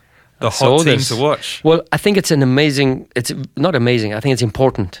the hot team to watch. Well, I think it's not amazing. I think it's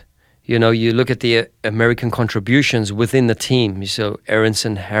important. You look at the American contributions within the team. So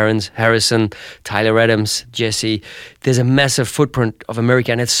Aronson, Harrison, Tyler Adams, Jesse. There's a massive footprint of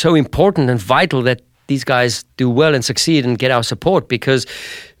America, and it's so important and vital that these guys do well and succeed and get our support, because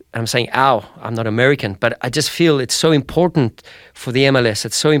I'm saying, I'm not American, but I just feel it's so important for the MLS.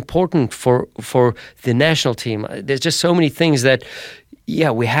 It's so important for the national team. There's just so many things that,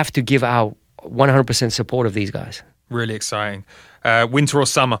 we have to give our 100% support of these guys. Really exciting. Winter or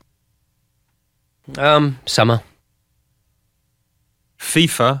summer? Summer.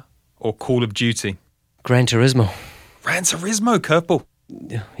 FIFA or Call of Duty? Gran Turismo. Gran Turismo, curveball.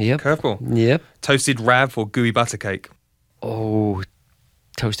 Yep. Curveball. Yep. Toasted Rav or gooey butter cake? Oh,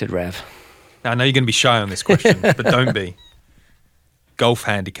 toasted Rav. Now, I know you're going to be shy on this question, but don't be. Golf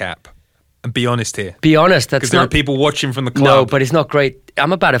handicap. And be honest here. Be honest. Because there are people watching from the club. No, but it's not great.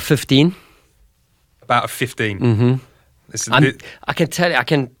 I'm about a 15. About a 15. Mm-hmm. I can tell you, I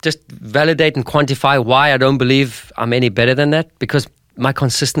can just validate and quantify why I don't believe I'm any better than that, because my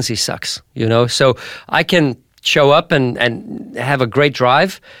consistency sucks, So I can show up and have a great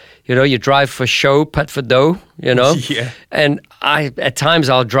drive. You drive for show, putt for dough, Yeah. And at times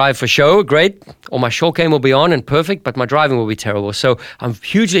I'll drive for show, great, or my short game will be on and perfect, but my driving will be terrible. So I'm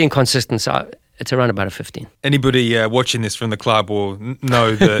hugely inconsistent. So it's around about a 15. Anybody watching this from the club will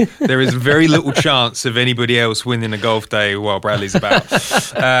know that there is very little chance of anybody else winning a golf day while Bradley's about.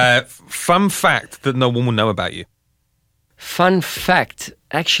 Fun fact that no one will know about you. Fun fact,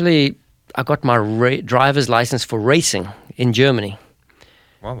 actually, I got my driver's license for racing in Germany.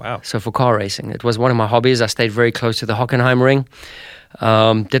 Oh, wow. So for car racing. It was one of my hobbies. I stayed very close to the Hockenheim ring.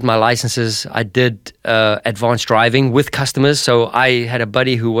 Did my licenses. I did advanced driving with customers. So I had a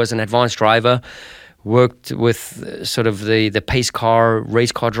buddy who was an advanced driver, worked with sort of the pace car,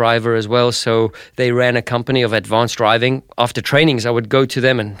 race car driver as well. So they ran a company of advanced driving. After trainings, I would go to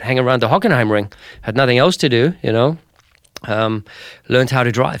them and hang around the Hockenheim ring. Had nothing else to do, Learned how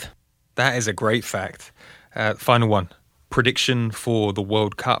to drive. That is a great fact. Final one. Prediction for the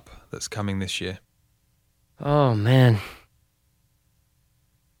World Cup that's coming this year? Oh, man.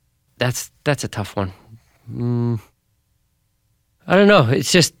 That's a tough one. I don't know.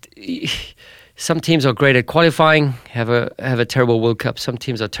 It's just some teams are great at qualifying, have a terrible World Cup. Some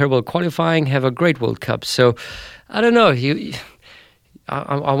teams are terrible at qualifying, have a great World Cup. So I don't know.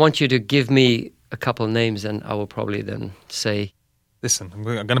 I want you to give me a couple of names, and I will probably then say Listen, I'm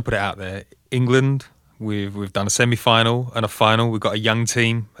going to put it out there. England, we've done a semi-final and a final. We've got a young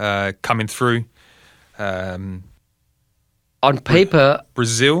team coming through. On paper,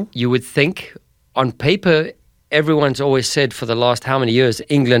 Brazil. You would think, on paper, everyone's always said for the last how many years,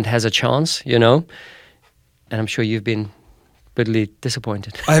 England has a chance, you know? And I'm sure you've been bitterly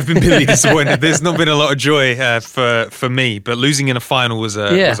disappointed. I have been bitterly disappointed. There's not been a lot of joy for me, but losing in a final was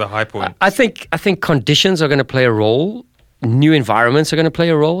a high point. I think conditions are going to play a role. New environments are going to play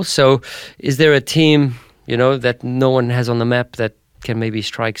a role. So is there a team, you know, that no one has on the map that can maybe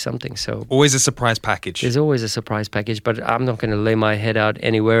strike something? So always a surprise package. There's always a surprise package, but I'm not going to lay my head out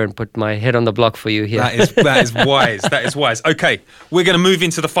anywhere and put my head on the block for you here. That is wise. That is wise. Okay, we're going to move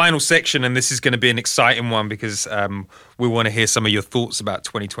into the final section, and this is going to be an exciting one because we want to hear some of your thoughts about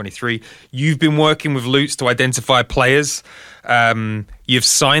 2023. You've been working with Lutz to identify players. You've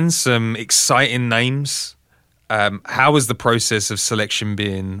signed some exciting names. How has the process of selection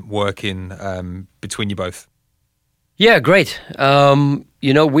been working between you both? Yeah, great.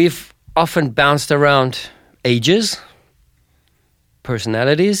 You know, we've often bounced around ages,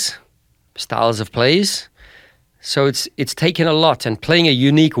 personalities, styles of plays. So it's taken a lot, and playing a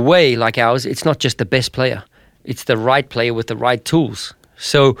unique way like ours, it's not just the best player. It's the right player with the right tools.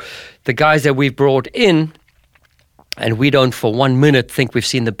 So the guys that we've brought in, and we don't for 1 minute think we've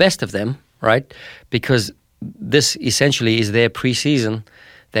seen the best of them, right? Because this essentially is their preseason.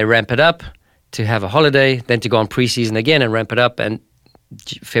 They ramp it up to have a holiday, then to go on preseason again and ramp it up, and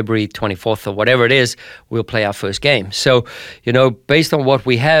February 24th or whatever it is, we'll play our first game. So, you know, based on what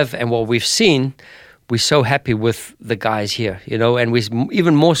we have and what we've seen, we're so happy with the guys here, you know, and we're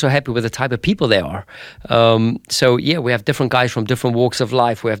even more so happy with the type of people they are. So, yeah, we have different guys from different walks of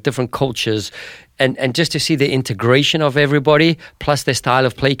life. We have different cultures. And just to see the integration of everybody, plus their style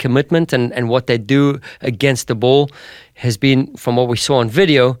of play commitment and what they do against the ball has been, from what we saw on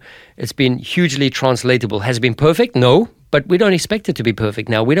video, it's been hugely translatable. Has it been perfect? No. But we don't expect it to be perfect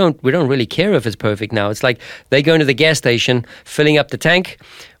now. We don't really care if it's perfect now. It's like they go into the gas station, filling up the tank.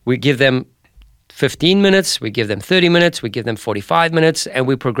 We give them 15 minutes, we give them 30 minutes, we give them 45 minutes, and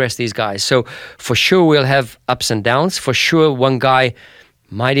we progress these guys. So for sure we'll have ups and downs. For sure one guy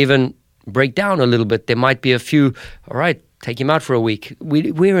might even break down a little bit. There might be a few, all right, take him out for a week.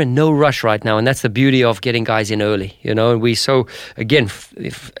 We're in no rush right now, and that's the beauty of getting guys in early, you know. And we're so, again,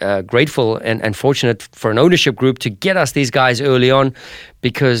 grateful and fortunate for an ownership group to get us these guys early on,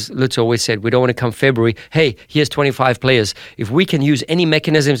 because Lutz always said, we don't want to come February, hey, here's 25 players. If we can use any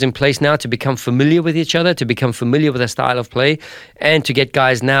mechanisms in place now to become familiar with each other, to become familiar with a style of play, and to get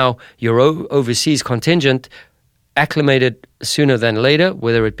guys now, your overseas contingent, acclimated sooner than later,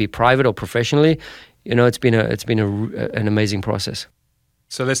 whether it be private or professionally, you know, it's been an amazing process.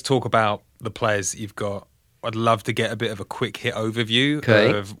 So let's talk about the players that you've got. I'd love to get a bit of a quick hit overview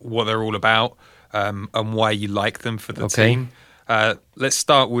of what they're all about and why you like them for the team. Let's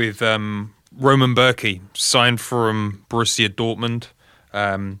start with Roman Bürki, signed from Borussia Dortmund,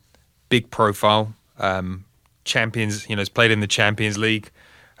 big profile, champions. You know, has played in the Champions League.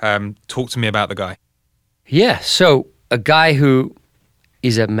 Talk to me about the guy. Yeah, so a guy who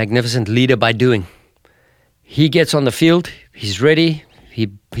is a magnificent leader by doing. He gets on the field, he's ready,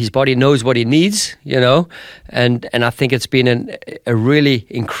 his body knows what he needs, you know, and I think it's been a really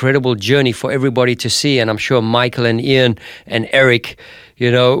incredible journey for everybody to see, and I'm sure Michael and Ian and Eric,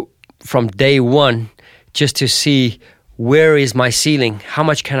 you know, from day one, just to see where is my ceiling, how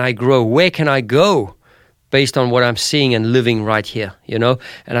much can I grow, where can I go, based on what I'm seeing and living right here, you know.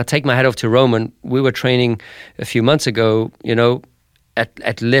 And I take my hat off to Roman. We were training a few months ago, you know,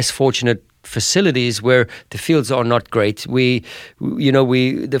 at less fortunate facilities where the fields are not great.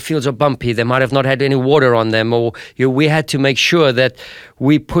 The fields are bumpy. They might have not had any water on them, or we had to make sure that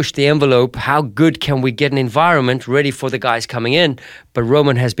we pushed the envelope. How good can we get an environment ready for the guys coming in? But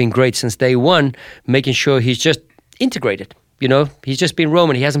Roman has been great since day one, making sure he's just integrated. You know, he's just been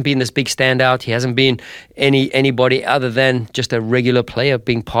Roman. He hasn't been this big standout. He hasn't been anybody other than just a regular player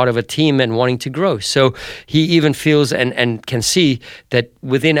being part of a team and wanting to grow. So he even feels and can see that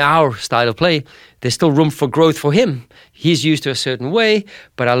within our style of play, there's still room for growth for him. He's used to a certain way,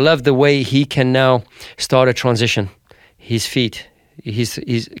 but I love the way he can now start a transition. His feet,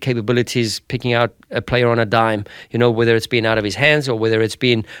 his capabilities, picking out a player on a dime, you know, whether it's been out of his hands or whether it's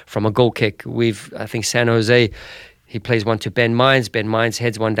been from a goal kick. I think San Jose, he plays one to Ben Mines. Ben Mines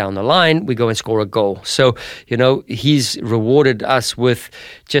heads one down the line. We go and score a goal. So, you know, he's rewarded us with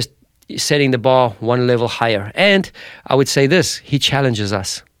just setting the bar one level higher. And I would say this, he challenges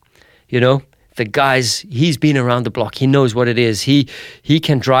us. You know, the guys, he's been around the block. He knows what it is. He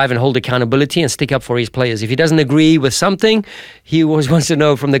can drive and hold accountability and stick up for his players. If he doesn't agree with something, he always wants to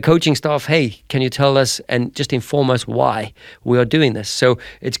know from the coaching staff, hey, can you tell us and just inform us why we are doing this? So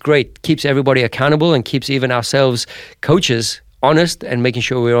it's great. Keeps everybody accountable and keeps even ourselves, coaches, honest and making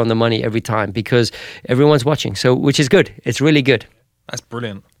sure we're on the money every time because everyone's watching. So, which is good. It's really good. That's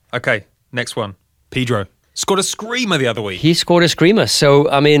brilliant. Okay, next one. Pedro scored a screamer the other week. He scored a screamer. So,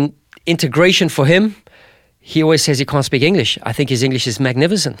 I mean, integration for him, he always says he can't speak English. I think his English is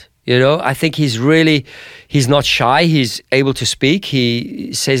magnificent. I think he's not shy. He's able to speak.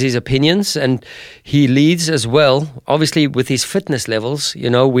 He says his opinions and he leads as well. Obviously, with his fitness levels,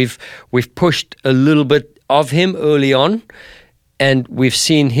 we've pushed a little bit of him early on and we've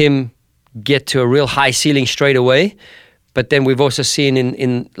seen him get to a real high ceiling straight away. But then we've also seen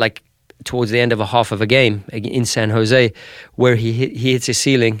in like towards the end of a half of a game in San Jose where he hits his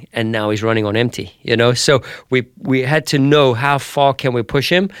ceiling and now he's running on empty, So we had to know how far can we push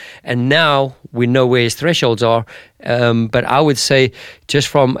him, and now we know where his thresholds are. But I would say just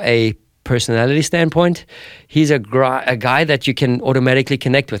from a personality standpoint, he's a guy that you can automatically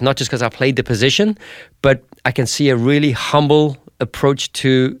connect with, not just because I played the position, but I can see a really humble approach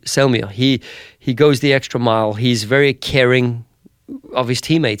to Selmir. He goes the extra mile. He's very caring of his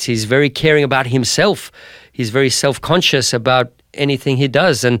teammates. He's very caring about himself. He's very self-conscious about anything he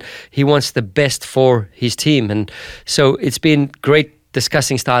does, and he wants the best for his team. And so it's been great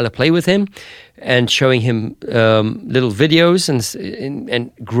discussing style of play with him and showing him little videos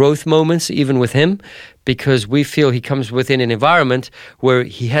and growth moments even with him, because we feel he comes within an environment where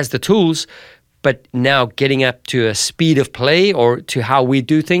he has the tools, but now getting up to a speed of play or to how we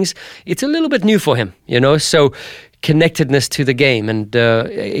do things, it's a little bit new for him, So connectedness to the game. And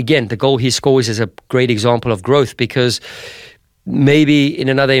again, the goal he scores is a great example of growth, because maybe in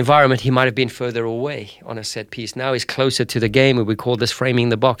another environment he might have been further away on a set piece. Now he's closer to the game, and we call this framing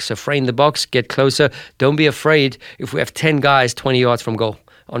the box. So frame the box, get closer. Don't be afraid if we have 10 guys 20 yards from goal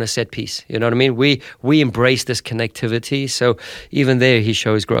on a set piece. You know what I mean? We embrace this connectivity. So even there he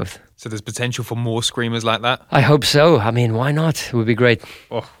shows growth. So there's potential for more screamers like that? I hope so. I mean, why not? It would be great.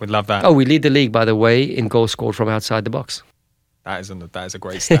 Oh, we'd love that. Oh, we lead the league, by the way, in goals scored from outside the box. That is a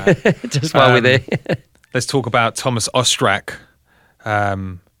great stat. Just while we're there. Let's talk about Thomas Ostrak,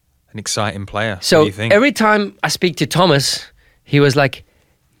 an exciting player. So what do you think? Every time I speak to Thomas, he was like,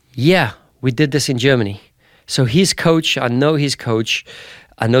 yeah, we did this in Germany. So his coach, I know his coach,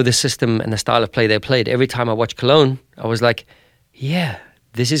 I know the system and the style of play they played. Every time I watch Cologne, I was like, yeah,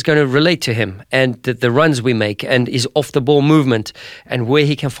 this is going to relate to him, and the runs we make and his off-the-ball movement and where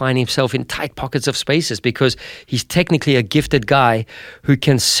he can find himself in tight pockets of spaces, because he's technically a gifted guy who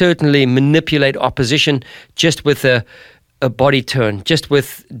can certainly manipulate opposition just with a body turn, just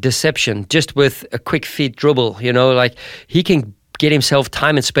with deception, just with a quick feet dribble. Like he can get himself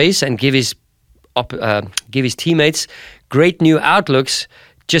time and space and give his teammates great new outlooks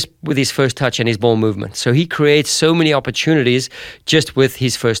just with his first touch and his ball movement. So he creates so many opportunities just with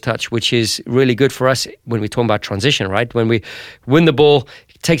his first touch, which is really good for us when we're talking about transition, right? When we win the ball,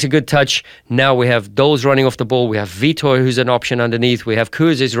 takes a good touch. Now we have Doles running off the ball. We have Vitor, who's an option underneath. We have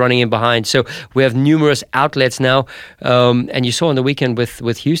Kuzis running in behind. So we have numerous outlets now. And you saw on the weekend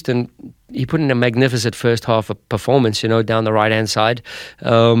with Houston, he put in a magnificent first half of performance, down the right-hand side.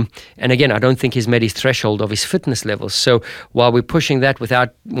 And again, I don't think he's met his threshold of his fitness levels. So while we're pushing that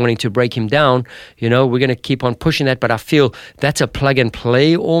without wanting to break him down, we're going to keep on pushing that. But I feel that's a plug and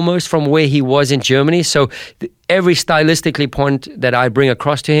play almost from where he was in Germany. So every stylistically point that I bring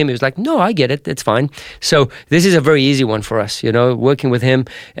across to him, he was like, no, I get it. It's fine. So this is a very easy one for us, working with him.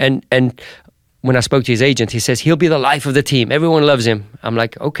 And when I spoke to his agent, he says he'll be the life of the team. Everyone loves him. I'm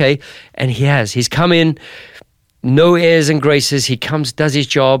like, okay. And he has. He's come in, no airs and graces. He comes, does his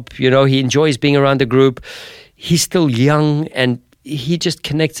job. He enjoys being around the group. He's still young, and he just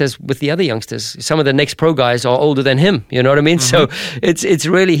connects us with the other youngsters. Some of the next pro guys are older than him. You know what I mean? Mm-hmm. So it's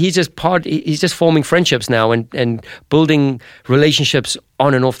really, he's just forming friendships now and building relationships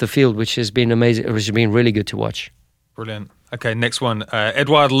on and off the field, which has been amazing. Which has been really good to watch. Brilliant. Okay, next one.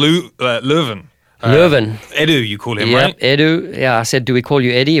 Edouard Leuven. Leuven. Edu, you call him, yep, right? Edu. Yeah, I said, do we call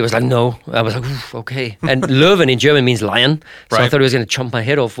you Eddie? He was like, no. I was like, oof, okay. And Leuven in German means lion. So right. I thought he was going to chomp my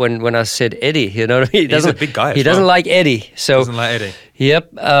head off when I said Eddie. You know what I mean? He's a big guy. He doesn't like Eddie. So, doesn't like Eddie.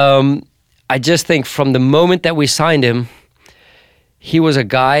 Yep. I just think from the moment that we signed him, he was a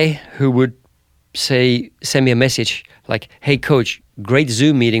guy who would send me a message like, hey, coach, great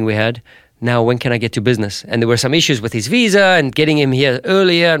Zoom meeting we had. Now, when can I get to business? And there were some issues with his visa and getting him here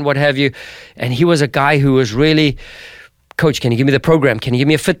earlier and what have you. And he was a guy who was really coach, can you give me the program? Can you give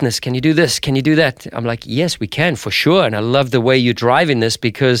me a fitness? Can you do this? Can you do that? I'm like, yes, we can, for sure. And I love the way you're driving this,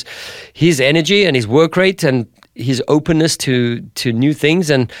 because his energy and his work rate and his openness to new things,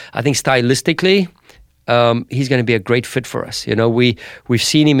 and I think stylistically, he's going to be a great fit for us. We've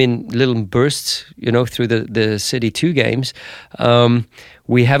seen him in little bursts, through the City 2 games.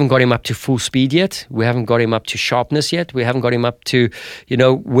 We haven't got him up to full speed yet. We haven't got him up to sharpness yet. We haven't got him up to,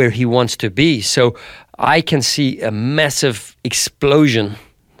 where he wants to be. So I can see a massive explosion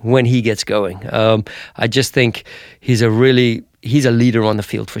when he gets going. I just think he's a leader on the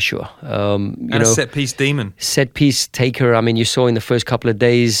field for sure. And a set-piece demon. Set-piece taker. I mean, you saw in the first couple of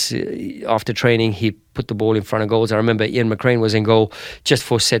days after training, he put the ball in front of goals. I remember Ian McCrane was in goal just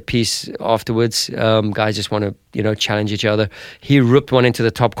for set-piece afterwards. Guys just want to, challenge each other. He ripped one into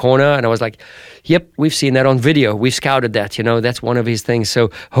the top corner, and I was like, yep, we've seen that on video. We've scouted that, that's one of his things. So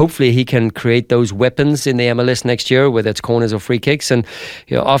hopefully he can create those weapons in the MLS next year, whether it's corners or free kicks. And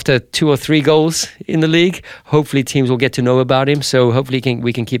after 2 or 3 goals in the league, hopefully teams will get to know about him. So hopefully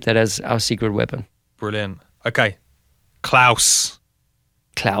we can keep that as our secret weapon. Brilliant. Okay. Klaus.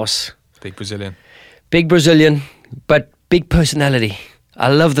 Big Brazilian, but big personality. I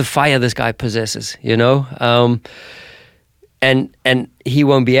love the fire this guy possesses, and he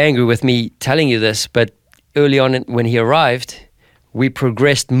won't be angry with me telling you this, but early on when he arrived, we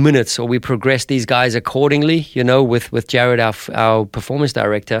progressed minutes, or we progressed these guys accordingly, with Jared, our performance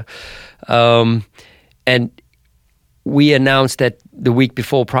director, and we announced that the week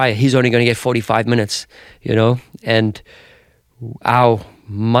prior, he's only going to get 45 minutes, and our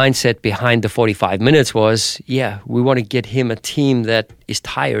mindset behind the 45 minutes was, we want to get him a team that is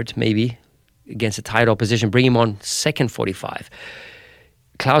tired, maybe, against a tired opposition, bring him on second 45.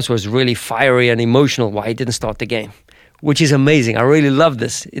 Klaus was really fiery and emotional why he didn't start the game, which is amazing. I really love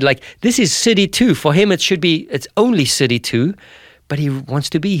this. This is City 2. For him, it's only City 2, but he wants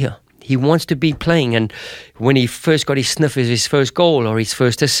to be here. He wants to be playing. And when he first got his sniff of his first goal or his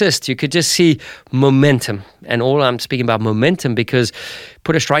first assist, you could just see momentum. And all I'm speaking about momentum, because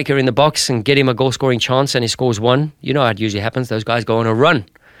put a striker in the box and get him a goal-scoring chance and he scores one. You know how it usually happens. Those guys go on a run.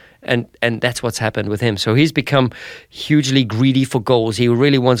 And that's what's happened with him. So he's become hugely greedy for goals. He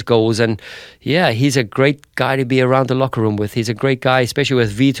really wants goals. And he's a great guy to be around the locker room with. He's a great guy, especially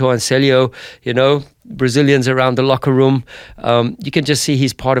with Vitor and Celio, Brazilians around the locker room. You can just see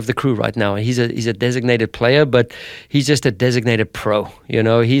he's part of the crew right now. He's a designated player, but he's just a designated pro.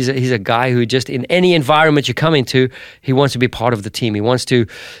 He's a guy who just, in any environment you come into, he wants to be part of the team. He wants to.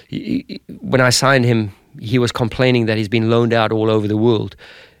 When I signed him, he was complaining that he's been loaned out all over the world.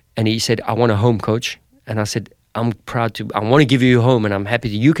 And he said, I want a home, coach. And I said, I'm proud to, I want to give you a home, and I'm happy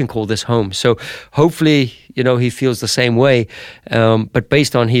that you can call this home. So hopefully, he feels the same way. But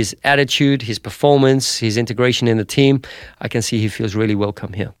based on his attitude, his performance, his integration in the team, I can see he feels really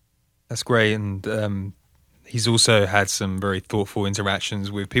welcome here. That's great. And he's also had some very thoughtful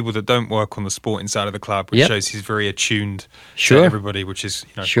interactions with people that don't work on the sporting side of the club, which shows he's very attuned to everybody, which is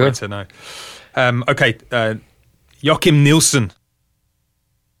great to know. Joachim Nielsen.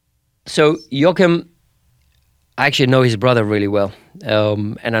 So Joachim, I actually know his brother really well,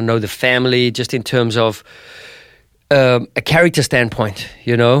 and I know the family just in terms of a character standpoint,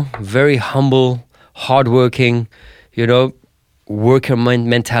 very humble, hardworking, worker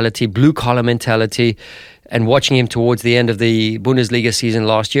mentality, blue-collar mentality. And watching him towards the end of the Bundesliga season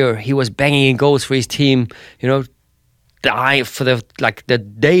last year, he was banging in goals for his team, the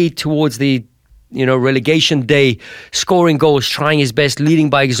day towards the relegation day, scoring goals, trying his best, leading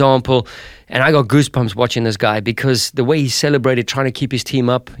by example. And I got goosebumps watching this guy, because the way he celebrated trying to keep his team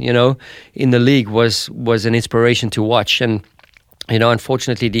up, in the league was an inspiration to watch. And,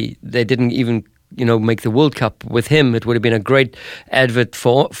 unfortunately, they didn't even, make the World Cup with him. It would have been a great advert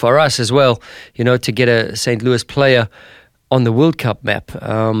for us as well, to get a St. Louis player on the World Cup map.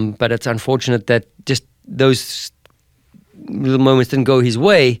 But it's unfortunate that just those little moments didn't go his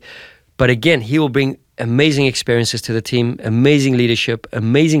way. But again, he will bring amazing experiences to the team, amazing leadership,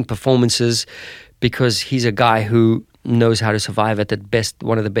 amazing performances, because he's a guy who knows how to survive at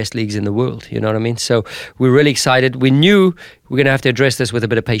one of the best leagues in the world. You know what I mean? So we're really excited. We knew we're going to have to address this with a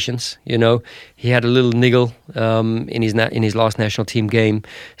bit of patience. He had a little niggle in his last national team game,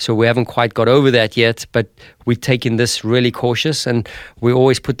 so we haven't quite got over that yet. But we've taken this really cautious, and we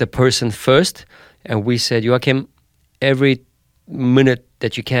always put the person first. And we said, Joachim, every minute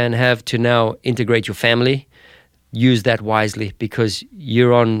that you can have to now integrate your family, use that wisely, because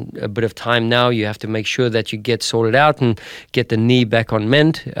you're on a bit of time now. You have to make sure that you get sorted out and get the knee back on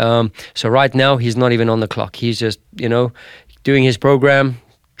mend. So right now, he's not even on the clock. He's just, doing his program,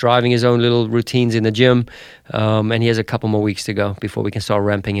 driving his own little routines in the gym, and he has a couple more weeks to go before we can start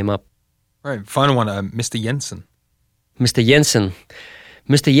ramping him up. Right, final one, Mr. Jensen. Mr.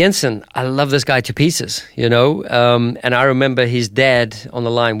 Jensen, I love this guy to pieces, and I remember his dad on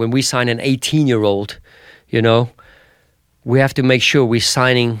the line. When we sign an 18-year-old, we have to make sure we're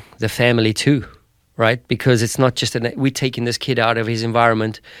signing the family too, right? Because it's not just we're taking this kid out of his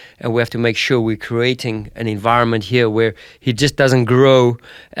environment, and we have to make sure we're creating an environment here where he just doesn't grow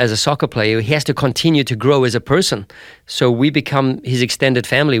as a soccer player. He has to continue to grow as a person. So we become his extended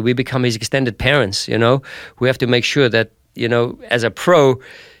family. We become his extended parents, We have to make sure that, as a pro,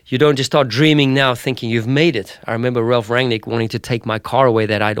 you don't just start dreaming now thinking you've made it. I remember Ralph Rangnick wanting to take my car away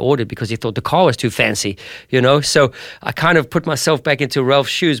that I'd ordered because he thought the car was too fancy, So I kind of put myself back into Ralph's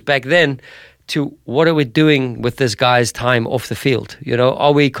shoes back then to what are we doing with this guy's time off the field?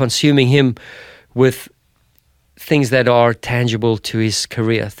 Are we consuming him with things that are tangible to his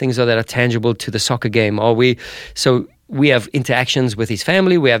career, things that are tangible to the soccer game? So we have interactions with his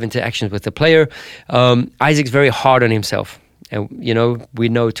family, we have interactions with the player. Isaac's very hard on himself. And, we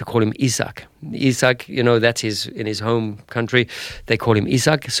know to call him Isaac. Isaac, that's in his home country, they call him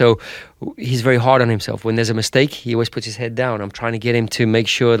Isaac. So he's very hard on himself. When there's a mistake, he always puts his head down. I'm trying to get him to make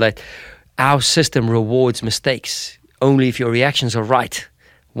sure that our system rewards mistakes only if your reactions are right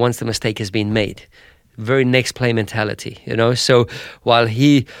once the mistake has been made. Very next play mentality, So while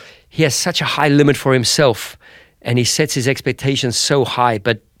he has such a high limit for himself and he sets his expectations so high,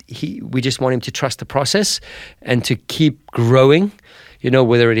 but we just want him to trust the process and to keep growing,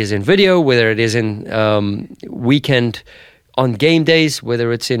 whether it is in video, whether it is in weekend on game days,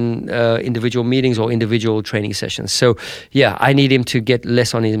 whether it's in individual meetings or individual training sessions. So, yeah, I need him to get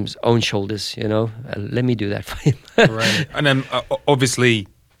less on his own shoulders, Let me do that for him. Right. And then, obviously,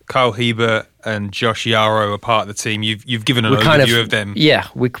 Kyle Hebert and Josh Yarrow are part of the team. You've given an overview of them. Yeah,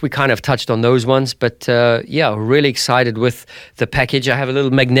 we kind of touched on those ones. But, really excited with the package. I have a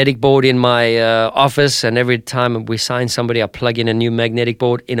little magnetic board in my office, and every time we sign somebody, I plug in a new magnetic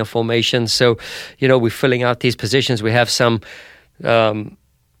board in a formation. So, we're filling out these positions. We have some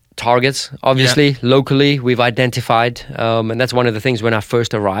targets, obviously, locally we've identified. And that's one of the things when I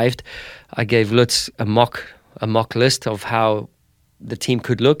first arrived. I gave Lutz a mock list of how the team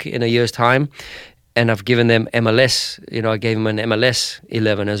could look in a year's time, and I've given them MLS. I gave them an MLS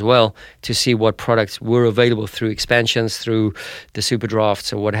 11 as well to see what products were available through expansions, through the super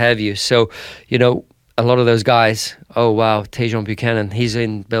drafts or what have you. So, a lot of those guys, oh wow, Tejan Buchanan, he's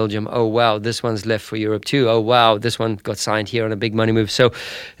in Belgium. Oh wow, this one's left for Europe too. Oh wow, this one got signed here on a big money move. So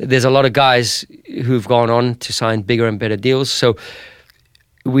there's a lot of guys who've gone on to sign bigger and better deals. So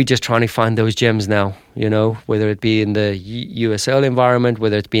we're just trying to find those gems now, whether it be in the USL environment,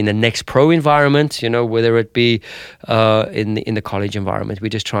 whether it be in the next pro environment, whether it be in the college environment. We're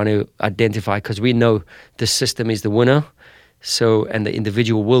just trying to identify, because we know the system is the winner, and the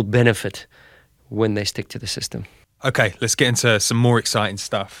individual will benefit when they stick to the system. Okay, let's get into some more exciting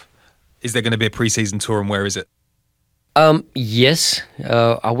stuff. Is there going to be a pre-season tour, and where is it? Yes,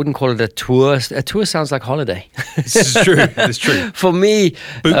 I wouldn't call it a tour. A tour sounds like holiday. This is true. It's true. For me,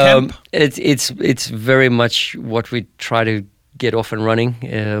 boot camp. It's very much what we try to get off and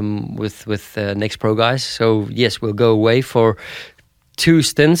running with Next Pro guys. So yes, we'll go away for 2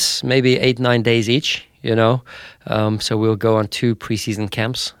 stints, maybe 8-9 days each. So we'll go on 2 preseason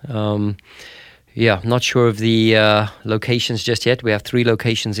camps. Not sure of the locations just yet. We have 3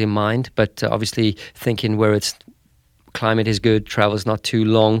 locations in mind, but obviously thinking where it's climate is good, travel's not too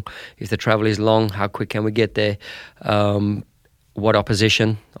long. If the travel is long, how quick can we get there? What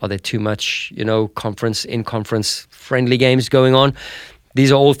opposition? Are there too much, in-conference friendly games going on?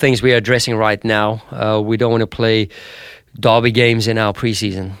 These are all things we are addressing right now. We don't want to play derby games in our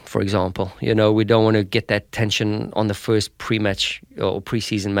preseason, for example. We don't want to get that tension on the first pre-match or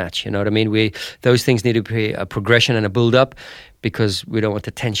preseason match. You know what I mean? Those things need to be a progression and a build-up, because we don't want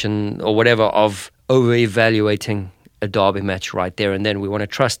the tension or whatever of over-evaluating a derby match right there and then. We want to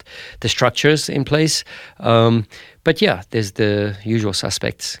trust the structures in place. But yeah, there's the usual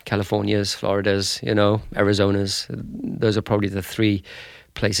suspects: Californias, Floridas, Arizonas. Those are probably the 3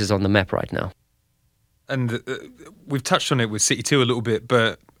 places on the map right now. And we've touched on it with City 2 a little bit,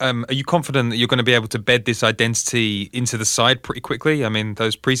 but are you confident that you're going to be able to bed this identity into the side pretty quickly? I mean,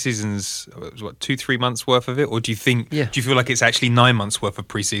 those pre-seasons, 2-3 months worth of it? Or do you think, do you feel like it's actually 9 months worth of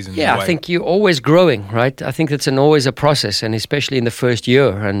pre-season? Yeah, I think you're always growing, right? I think it's always a process, and especially in the first year.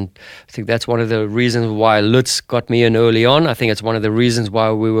 And I think that's one of the reasons why Lutz got me in early on. I think it's one of the reasons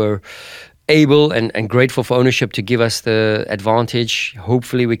why we were able and grateful for ownership to give us the advantage.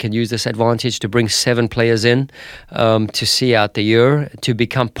 Hopefully we can use this advantage to bring 7 players in to see out the year, to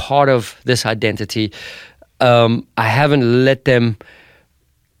become part of this identity. I haven't let them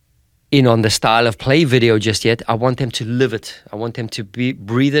in on the style of play video just yet. I want them to live it. I want them to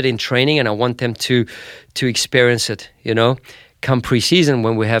breathe it in training, and I want them to experience it, Come pre-season,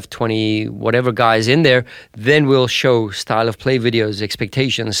 when we have 20 whatever guys in there, then we'll show style of play videos,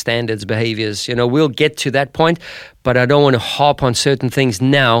 expectations, standards, behaviors. We'll get to that point, but I don't want to harp on certain things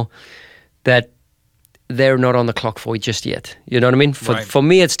now that they're not on the clock for just yet. You know what I mean? For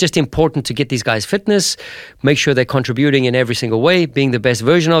me, it's just important to get these guys fitness, make sure they're contributing in every single way, being the best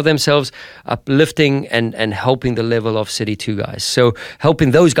version of themselves, uplifting and helping the level of City 2 guys. So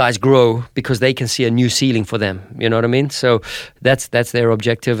helping those guys grow because they can see a new ceiling for them. You know what I mean? So that's their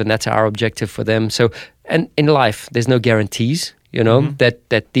objective, and that's our objective for them. So, and in life, there's no guarantees,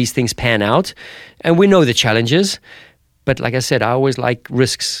 that these things pan out. And we know the challenges. But like I said, I always like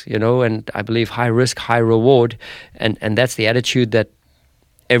risks, and I believe high risk, high reward. And that's the attitude that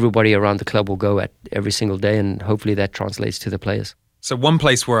everybody around the club will go at every single day. And hopefully that translates to the players. So one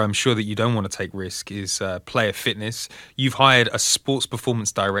place where I'm sure that you don't want to take risk is player fitness. You've hired a sports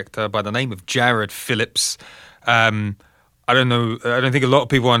performance director by the name of Jared Phillips. I don't know. I don't think a lot of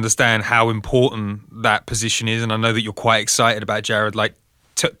people understand how important that position is. And I know that you're quite excited about Jared. Like,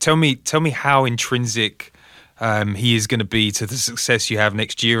 tell me how intrinsic he is going to be to the success you have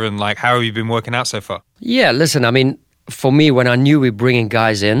next year, and like, how have you been working out so far? Yeah, listen, I mean, for me, when I knew we were bringing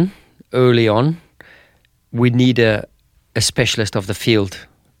guys in early on, we need a specialist of the field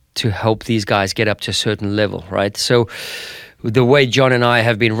to help these guys get up to a certain level, right? So the way John and I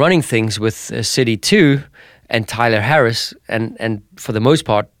have been running things with City 2 and Tyler Harris, and for the most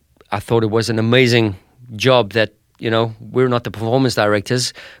part, I thought it was an amazing job that we're not the performance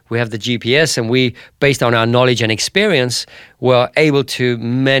directors. We have the GPS, and we, based on our knowledge and experience, were able to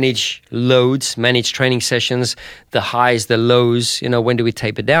manage loads, manage training sessions, the highs, the lows, when do we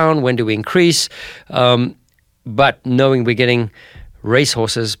taper down, when do we increase? But knowing we're getting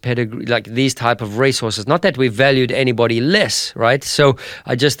racehorses, pedigree, like these type of racehorses, not that we valued anybody less, right? So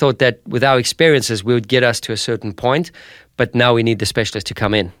I just thought that with our experiences, we would get us to a certain point. But now we need the specialist to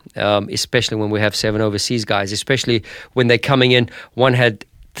come in, especially when we have 7 overseas guys, especially when they're coming in. One had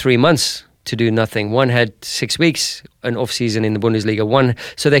 3 months to do nothing. One had 6 weeks, an off-season in the Bundesliga.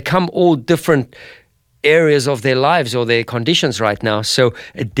 So they come all different areas of their lives or their conditions right now. So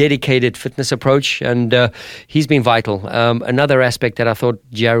a dedicated fitness approach, and he's been vital. Another aspect that I thought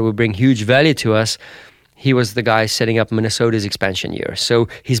Jared would bring huge value to us, he was the guy setting up Minnesota's expansion year. So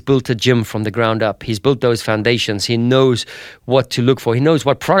he's built a gym from the ground up. He's built those foundations. He knows what to look for. He knows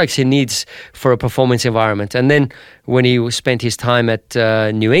what products he needs for a performance environment. And then when he spent his time at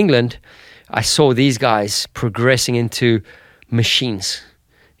New England, I saw these guys progressing into machines.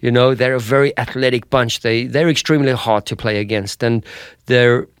 They're a very athletic bunch. They're extremely hard to play against. And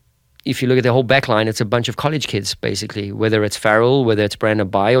if you look at the whole back line, it's a bunch of college kids, basically, whether it's Farrell, whether it's Brandon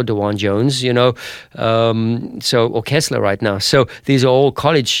Bai or DeJuan Jones, or Kessler right now. So these are all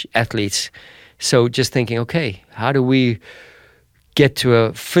college athletes. So just thinking, okay, how do we get to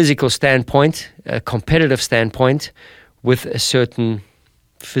a physical standpoint, a competitive standpoint with a certain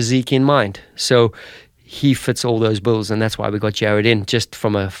physique in mind? So he fits all those bills, and that's why we got Jared in, just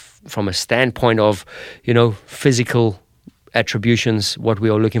from a standpoint of, physical attributions, what we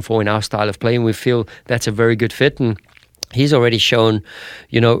are looking for in our style of play, and we feel that's a very good fit. And he's already shown,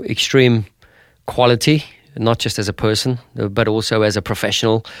 extreme quality, not just as a person, but also as a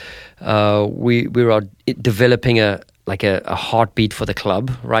professional. We are developing a heartbeat for the club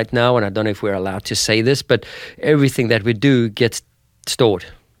right now, and I don't know if we're allowed to say this, but everything that we do gets stored.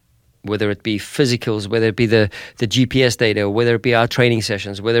 Whether it be physicals, whether it be the GPS data, whether it be our training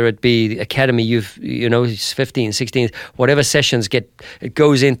sessions, whether it be the academy, 15, 16, whatever sessions it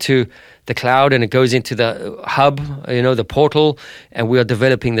goes into the cloud and it goes into the hub, the portal, and we are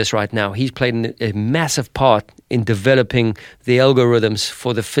developing this right now. He's played a massive part in developing the algorithms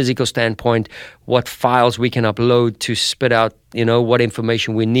for the physical standpoint, what files we can upload to spit out, what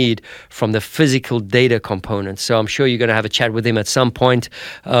information we need from the physical data component. So I'm sure you're going to have a chat with him at some point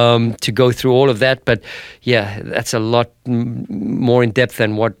to go through all of that. But yeah, that's a lot more in depth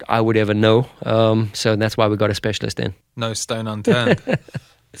than what I would ever know. So that's why we got a specialist in. No stone unturned.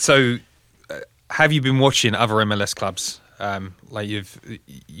 So have you been watching other MLS clubs? Like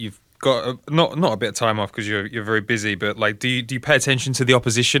you've got not a bit of time off because you're very busy, but like, do you pay attention to the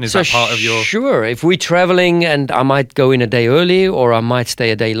opposition? Is So that part of your? Sure. If we're traveling, and I might go in a day early, or I might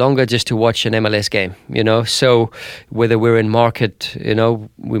stay a day longer just to watch an MLS game. So whether we're in market,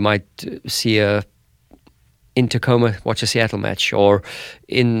 we might see in Tacoma, watch a Seattle match, or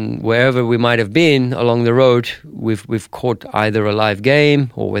in wherever we might have been along the road, we've caught either a live game,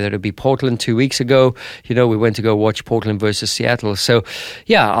 or whether it be Portland 2 weeks ago, we went to go watch Portland versus Seattle. So,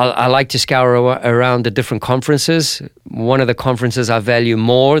 yeah, I like to scour around the different conferences. One of the conferences I value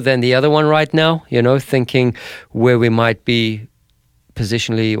more than the other one right now, thinking where we might be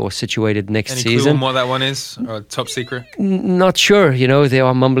positionally or situated next Any season. clue on what that one is? Or top secret? Not sure. There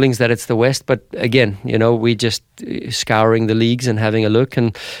are mumblings that it's the West, but again, we just scouring the leagues and having a look,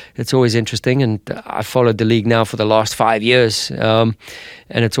 and it's always interesting. And I followed the league now for the last 5 years, and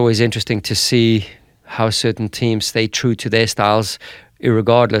it's always interesting to see how certain teams stay true to their styles,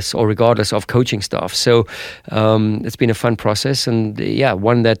 regardless of coaching staff. So it's been a fun process, and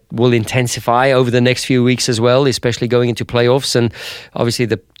one that will intensify over the next few weeks as well, especially going into playoffs. And obviously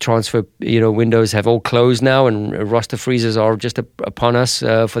the transfer windows have all closed now, and roster freezes are just upon us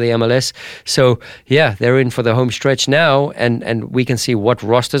for the MLS. So they're in for the home stretch now, and we can see what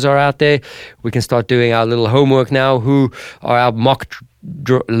rosters are out there. We can start doing our little homework now. Who are our mock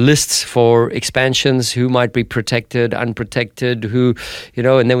lists for expansions, who might be protected, unprotected, who,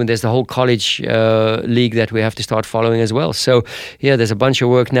 and then when there's the whole college league that we have to start following as well. So there's a bunch of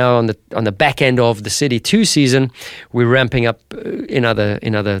work now on the back end of the City 2 season. We're ramping up in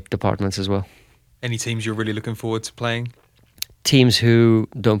other departments as well. Any teams you're really looking forward to playing? Teams who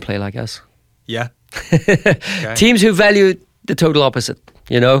don't play like us. Yeah. Okay. Teams who value the total opposite,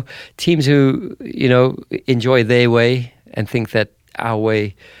 teams who, enjoy their way and think that our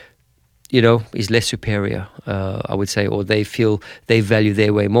way, is less superior, I would say, or they feel they value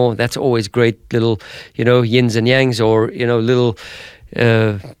their way more. That's always great little, yins and yangs, or, little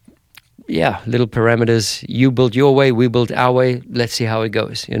parameters. You build your way, we build our way. Let's see how it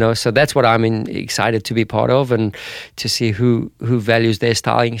goes, So that's what I'm excited to be part of, and to see who values their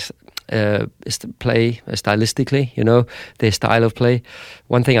play stylistically, their style of play.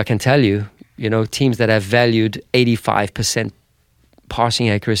 One thing I can tell you, teams that have valued 85% passing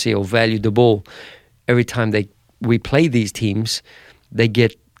accuracy or valued the ball, every time we play these teams, they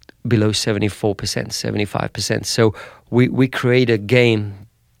get below 74%, 75%. So we create a game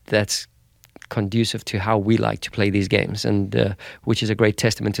that's conducive to how we like to play these games, and which is a great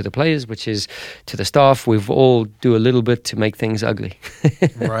testament to the players, which is to the staff. We've all do a little bit to make things ugly.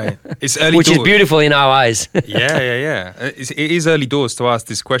 Right. It's early which doors. is beautiful in our eyes. Yeah. It is early doors to ask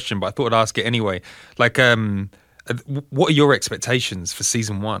this question, but I thought I'd ask it anyway. Like, what are your expectations for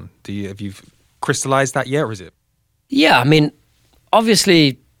season 1? Have you crystallized that yet, or is it? Yeah, I mean,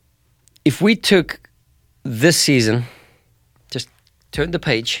 obviously, if we took this season, just turned the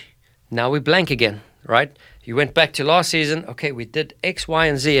page, now we're blank again, right? You went back to last season, okay, we did X, Y,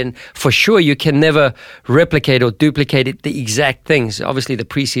 and Z, and for sure you can never replicate or duplicate the exact things. Obviously, the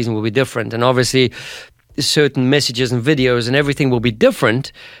preseason will be different, and obviously, certain messages and videos and everything will be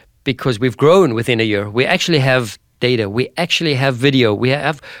different, because we've grown within a year. We actually have data. We actually have video. We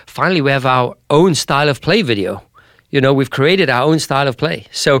have our own style of play video. We've created our own style of play.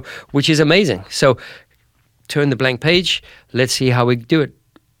 So, which is amazing. So, turn the blank page. Let's see how we do it.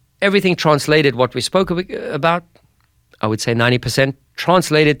 Everything translated what we spoke about, I would say 90%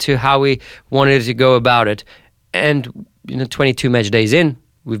 translated to how we wanted to go about it. And 22 match days in,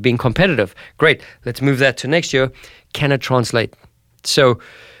 we've been competitive. Great. Let's move that to next year. Can it translate? So,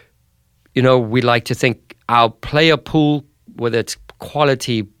 we like to think our player pool, whether it's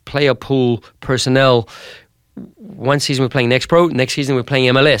quality player pool, personnel, one season we're playing Next Pro, next season we're playing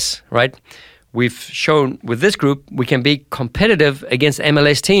MLS, right? We've shown with this group we can be competitive against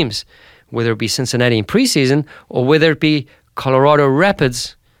MLS teams, whether it be Cincinnati in preseason or whether it be Colorado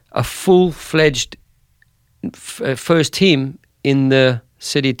Rapids, a full-fledged first team in the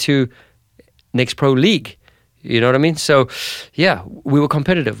City 2 Next Pro League. You know what I mean? So, we were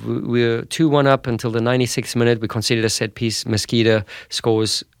competitive. We were 2-1 up until the 96th minute. We conceded a set piece. Mosquito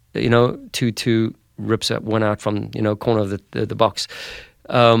scores, 2-2, rips one out from, corner of the box.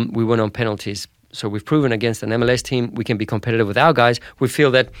 We won on penalties. So we've proven against an MLS team we can be competitive with our guys. We feel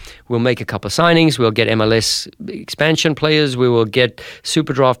that we'll make a couple of signings. We'll get MLS expansion players. We will get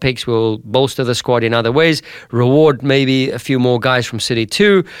super draft picks. We'll bolster the squad in other ways. Reward maybe a few more guys from City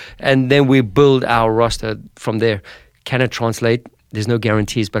 2. And then we build our roster from there. Can it translate? There's no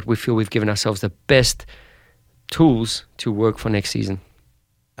guarantees, but we feel we've given ourselves the best tools to work for next season.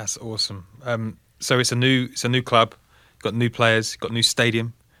 That's awesome. So it's a new club. Got new players. Got new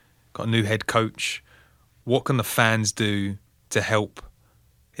stadium. got a new head coach. What can the fans do to help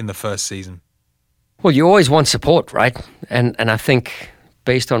in the first season? Well, you always want support, right? And I think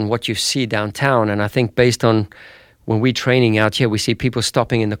based on what you see downtown, and I think based on when we're training out here, we see people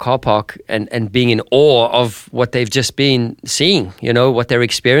stopping in the car park and being in awe of what they've just been seeing, what they're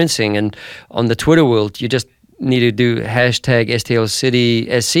experiencing. And on the Twitter world, you just need to do hashtag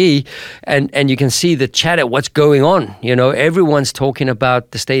STLCitySC and you can see the chatter, what's going on. Everyone's talking about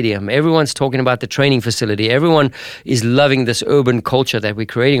the stadium. Everyone's talking about the training facility. Everyone is loving this urban culture that we're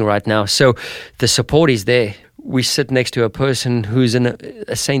creating right now. So the support is there. We sit next to a person who's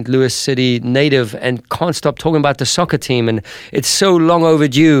a St. Louis City native and can't stop talking about the soccer team, and it's so long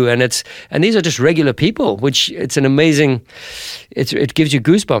overdue. And these are just regular people, which it's an amazing. It gives you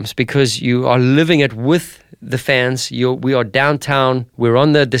goosebumps because you are living it with the fans. We are downtown. We're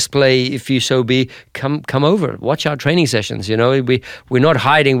on the display. If you so be, come over, watch our training sessions. We're not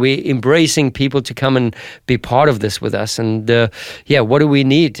hiding. We're embracing people to come and be part of this with us. And what do we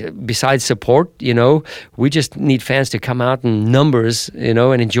need besides support? We just need fans to come out in numbers,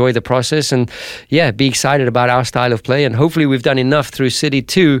 and enjoy the process and be excited about our style of play. And hopefully we've done enough through City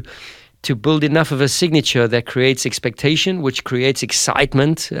 2 to build enough of a signature that creates expectation, which creates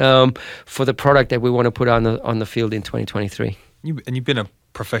excitement for the product that we want to put on the field in 2023. You've been a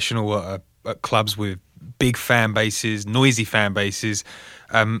professional at clubs with big fan bases, noisy fan bases.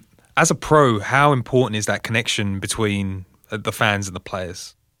 As a pro, how important is that connection between the fans and the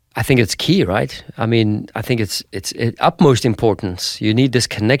players? I think it's key, right? I think it's utmost importance. You need this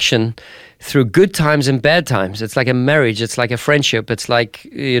connection through good times and bad times. It's like a marriage. It's like a friendship. It's like,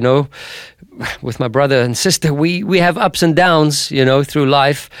 with my brother and sister, we have ups and downs, through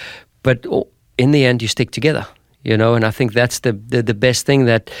life. But in the end, you stick together. And I think that's the best thing,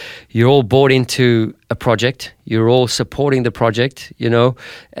 that you're all bought into a project, you're all supporting the project,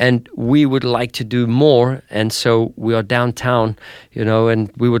 and we would like to do more. And so we are downtown,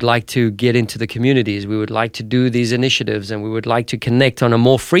 and we would like to get into the communities. We would like to do these initiatives, and we would like to connect on a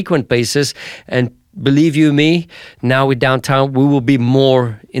more frequent basis. And believe you me, now we're downtown, we will be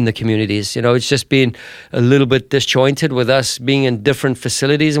more in the communities. It's just been a little bit disjointed with us being in different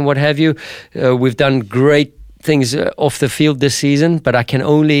facilities and what have you. We've done great things off the field this season, but I can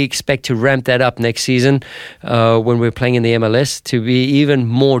only expect to ramp that up next season when we're playing in the MLS, to be even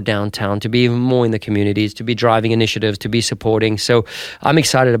more downtown, to be even more in the communities, to be driving initiatives, to be supporting. So I'm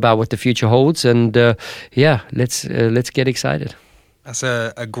excited about what the future holds, and let's get excited. That's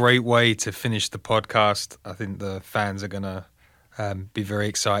a great way to finish the podcast. I think the fans are going to be very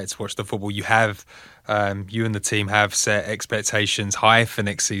excited to watch the football. You and the team have set expectations high for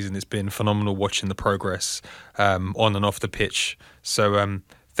next season. It's been phenomenal watching the progress on and off the pitch. So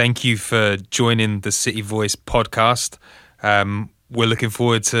thank you for joining the City Voice podcast. We're looking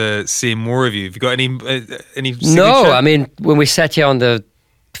forward to seeing more of you. Have you got any signature? No, when we sat here on the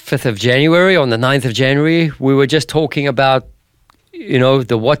 5th of January, on the 9th of January, we were just talking about,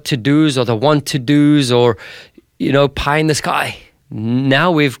 the what to do's or the want to do's, or, pie in the sky.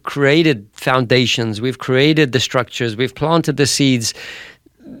 Now we've created foundations, we've created the structures, we've planted the seeds.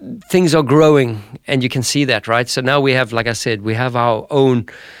 Things are growing, and you can see that, right? So now we have, like I said, we have our own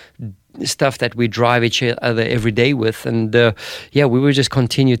stuff that we drive each other every day with. And we will just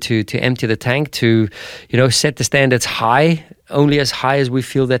continue to empty the tank, to, set the standards high, only as high as we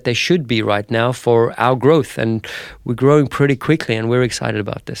feel that they should be right now for our growth. And we're growing pretty quickly, and we're excited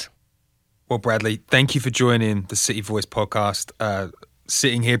about this. Well, Bradley, thank you for joining the City Voice podcast.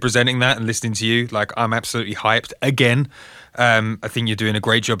 Sitting here presenting that and listening to you, I'm absolutely hyped again. I think you're doing a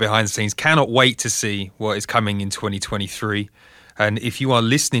great job behind the scenes. Cannot wait to see what is coming in 2023. And if you are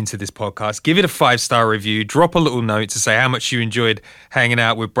listening to this podcast, give it a 5-star review, drop a little note to say how much you enjoyed hanging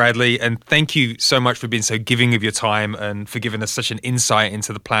out with Bradley. And thank you so much for being so giving of your time and for giving us such an insight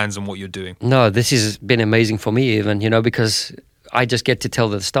into the plans and what you're doing. No, this has been amazing for me even, because I just get to tell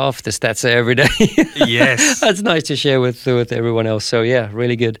the staff the stats every day. Yes. That's nice to share with everyone else. So,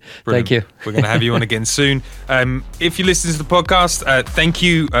 really good. Brilliant. Thank you. We're going to have you on again soon. If you listen to the podcast, thank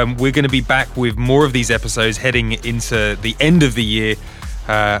you. We're going to be back with more of these episodes heading into the end of the year,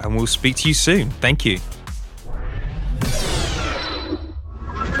 and we'll speak to you soon. Thank you.